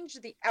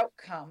changed the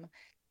outcome.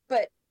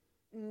 But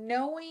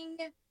knowing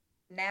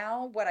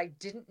now what I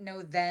didn't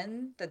know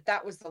then,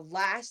 that was the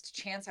last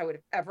chance I would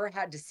have ever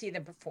had to see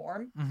them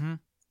perform, mm-hmm.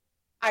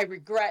 I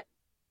regret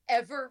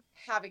ever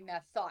having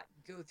that thought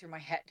go through my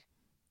head,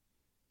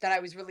 that I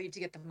was relieved to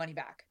get the money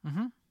back.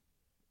 Mm-hmm.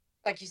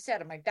 Like you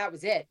said, I'm like, that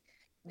was it.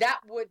 That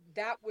would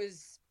have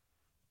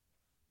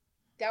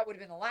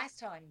been the last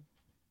time.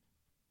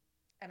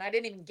 And I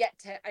didn't even get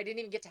to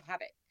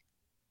have it.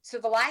 So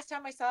the last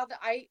time I saw that,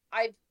 I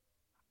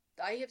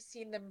have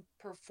seen them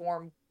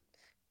perform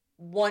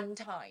one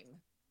time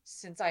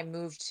since I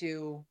moved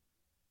to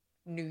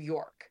New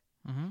York.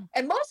 Mm-hmm.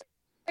 And most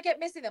I kept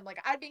missing them.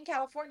 Like I'd be in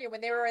California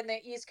when they were in the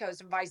East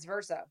Coast and vice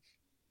versa.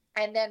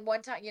 And then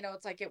one time,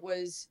 it's like it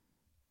was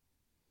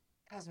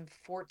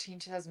 2014,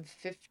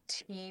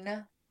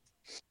 2015.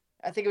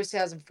 I think it was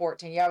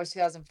 2014. Yeah, it was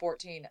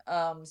 2014.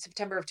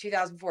 September of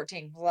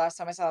 2014 was the last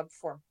time I saw them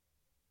perform.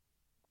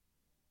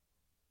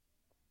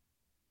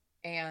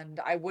 And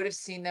I would have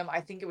seen them,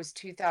 I think it was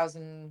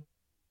 2000,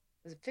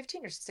 was it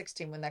 15 or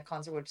 16 when that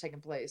concert would have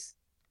taken place?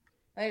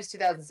 I think it was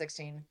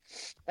 2016,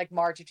 like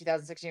March of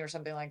 2016 or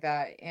something like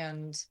that.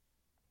 And,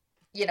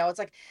 it's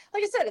like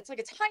I said,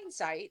 it's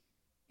hindsight,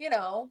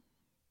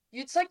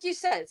 it's like you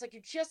said, it's like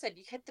you just said,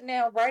 you hit the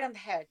nail right on the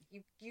head.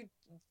 You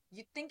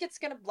think it's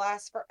going to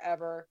last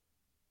forever.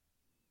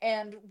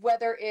 And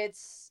whether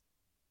it's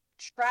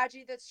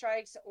tragedy that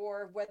strikes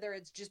or whether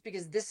it's just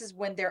because this is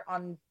when they're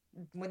on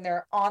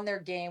their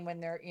game, when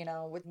they're,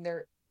 when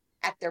they're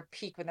at their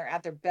peak, when they're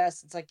at their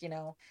best, it's like,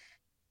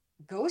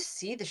 go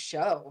see the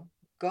show.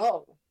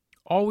 Go.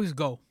 Always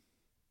go.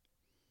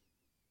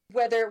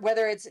 Whether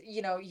it's,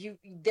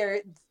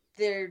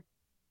 they're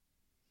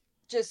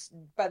just,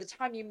 by the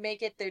time you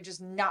make it, they're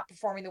just not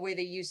performing the way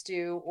they used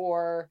to,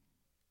 or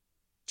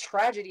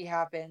tragedy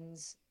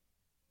happens.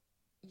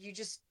 You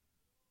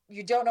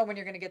don't know when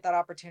you're going to get that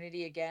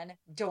opportunity again.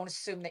 Don't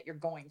assume that you're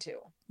going to.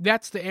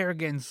 That's the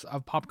arrogance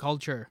of pop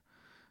culture,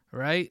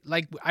 right?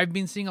 Like, I've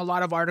been seeing a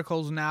lot of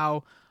articles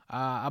now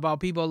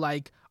about people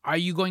like, are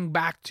you going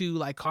back to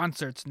like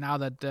concerts now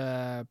that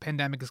the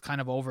pandemic is kind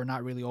of over,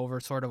 not really over,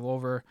 sort of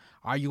over?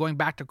 Are you going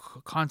back to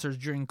concerts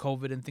during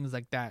COVID and things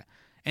like that?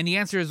 And the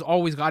answer is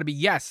always got to be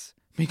yes,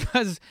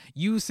 because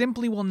you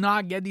simply will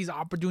not get these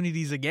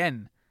opportunities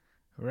again,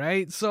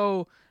 right?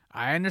 So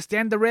I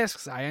understand the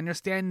risks. I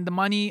understand the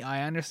money.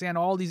 I understand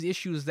all these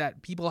issues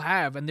that people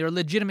have, and they're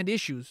legitimate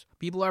issues.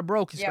 People are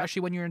broke,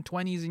 especially when you're in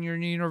 20s and you're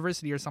in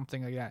university or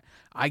something like that.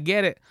 I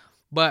get it,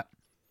 but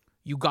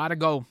you got to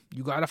go.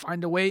 You got to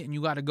find a way, and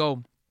you got to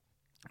go,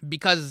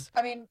 because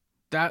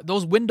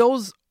those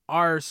windows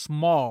are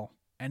small,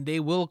 and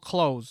they will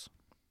close.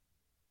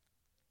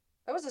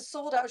 That was a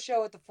sold out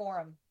show at the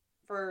Forum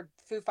for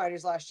Foo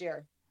Fighters last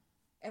year.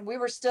 And we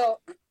were still,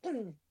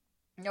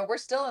 we're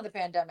still in the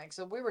pandemic.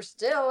 So we were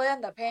still in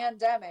the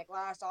pandemic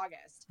last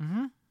August.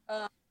 Mm-hmm.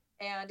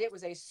 And it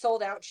was a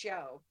sold out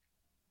show.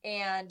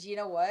 And you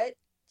know what?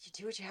 You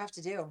do what you have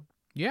to do.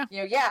 Yeah.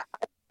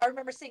 I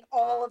remember seeing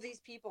all of these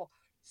people,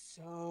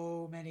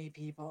 so many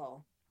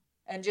people.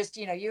 And just,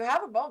 you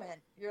have a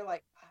moment. You're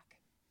like, fuck,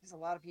 there's a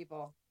lot of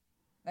people.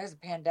 There's a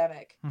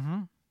pandemic.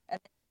 Mm-hmm. And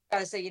you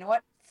gotta say, you know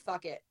what?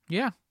 Fuck it.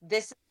 Yeah.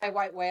 This is my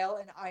white whale,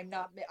 and I'm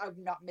not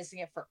missing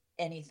it for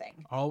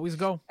anything. Always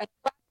go. And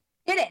I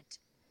didn't,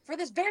 for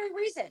this very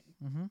reason.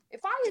 Mm-hmm.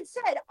 If I had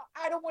said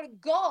I don't want to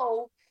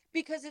go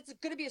because it's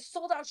going to be a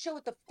sold out show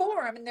at the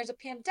Forum and there's a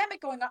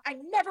pandemic going on, I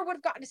never would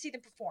have gotten to see them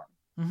perform.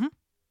 Mm-hmm.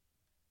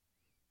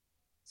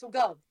 So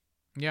go.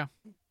 Yeah.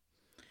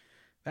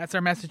 That's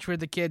our message for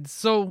the kids.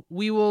 So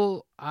we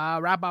will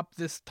wrap up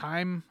this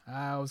time.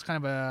 It was kind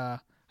of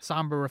a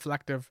somber,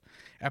 reflective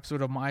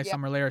episode of My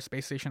Summer Lair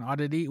Space Station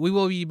Oddity. We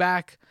will be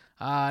back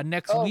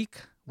next week.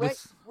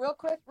 Real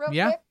quick.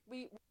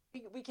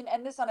 We can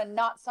end this on a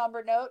not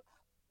somber note.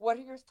 What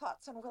are your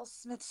thoughts on Will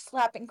Smith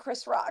slapping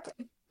Chris Rock?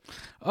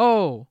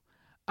 Oh,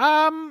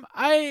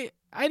 I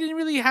didn't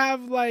really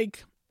have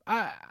like,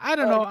 I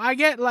don't know. I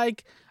get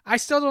like, I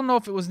still don't know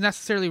if it was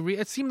necessarily real.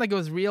 It seemed like it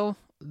was real,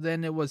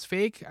 then it was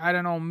fake. I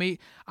don't know.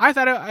 I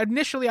thought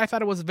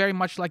it was very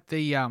much like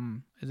the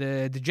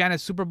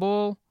Janet Super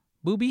Bowl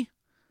booby,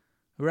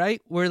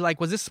 right? Where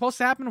like, was this supposed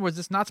to happen? Was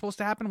this not supposed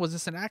to happen? Was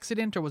this an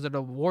accident, or was it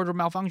a wardrobe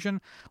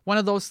malfunction? One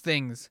of those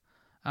things.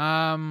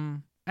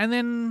 And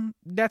then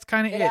that's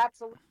kind of it.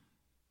 Absolutely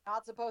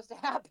not supposed to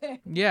happen.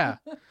 Yeah.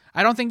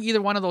 I don't think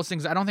either one of those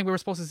things. I don't think we were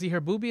supposed to see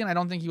her boobie, and I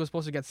don't think he was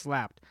supposed to get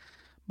slapped.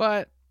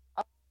 But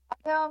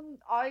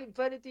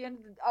but at the end,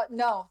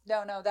 no,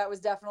 that was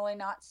definitely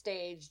not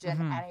staged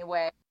in any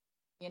way.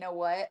 You know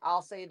what?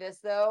 I'll say this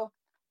though.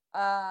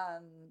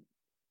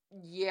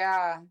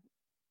 Yeah,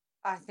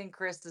 I think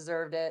Chris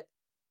deserved it.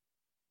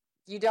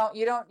 You don't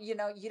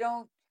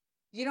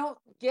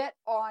get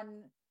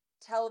on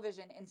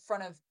television in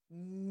front of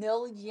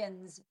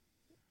millions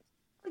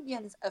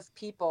of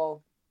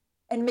people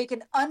and make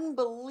an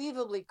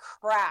unbelievably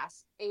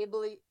crass,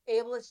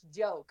 ableist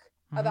joke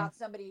about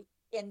somebody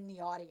in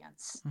the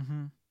audience.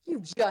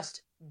 You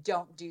just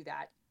don't do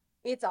that.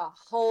 It's a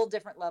whole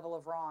different level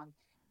of wrong.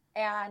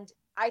 And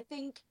I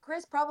think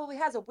Chris probably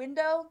has a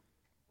window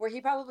where he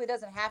probably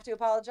doesn't have to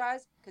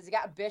apologize because he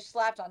got bitch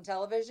slapped on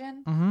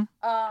television.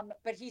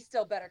 But he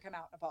still better come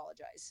out and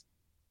apologize,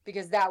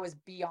 because that was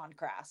beyond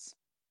crass.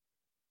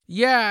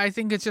 Yeah, I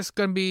think it's just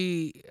gonna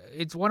be.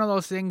 It's one of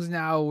those things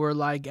now where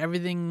like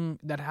everything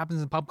that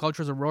happens in pop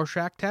culture is a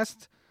Rorschach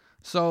test.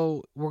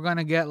 So we're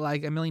gonna get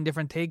like a million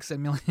different takes, a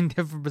million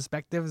different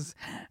perspectives,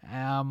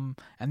 and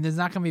there's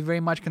not gonna be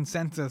very much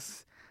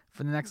consensus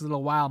for the next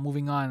little while.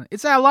 Moving on,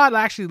 it's a lot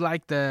actually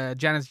like the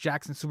Janet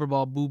Jackson Super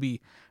Bowl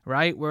booby,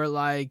 right? Where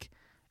like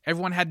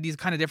everyone had these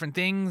kind of different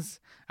things.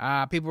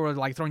 People were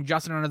like throwing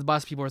Justin under the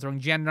bus. People were throwing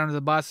Janet under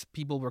the bus.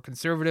 People were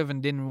conservative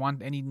and didn't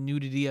want any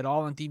nudity at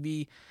all on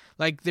TV.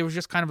 Like there was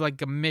just kind of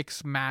like a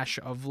mix mash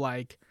of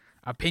like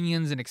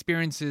opinions and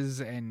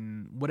experiences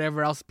and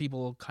whatever else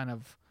people kind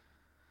of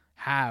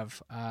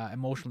have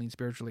emotionally and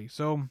spiritually.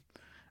 So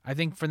I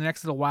think for the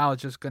next little while,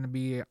 it's just going to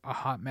be a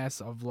hot mess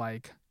of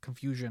like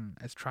confusion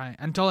as trying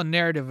until a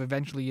narrative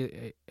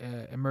eventually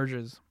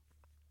emerges.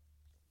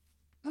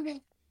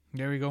 Okay.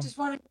 There we go. Just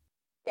want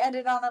to end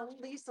it on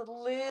at least a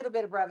little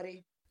bit of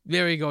brevity.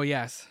 There we go.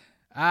 Yes.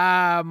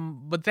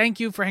 But thank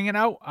you for hanging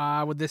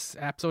out with this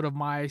episode of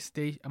my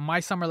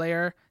Summer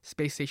Lair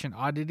Space Station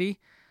Oddity.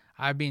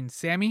 I've been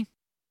Sammy.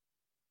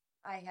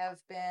 I have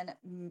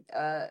been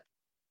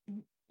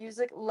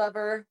music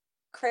lover,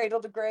 cradle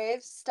to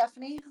grave,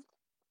 Stephanie.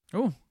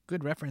 Oh,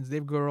 good reference.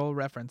 Dave Grohl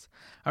reference.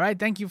 All right.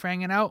 Thank you for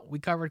hanging out. We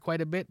covered quite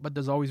a bit, but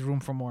there's always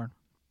room for more.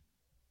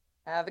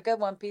 Have a good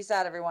one. Peace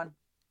out, everyone.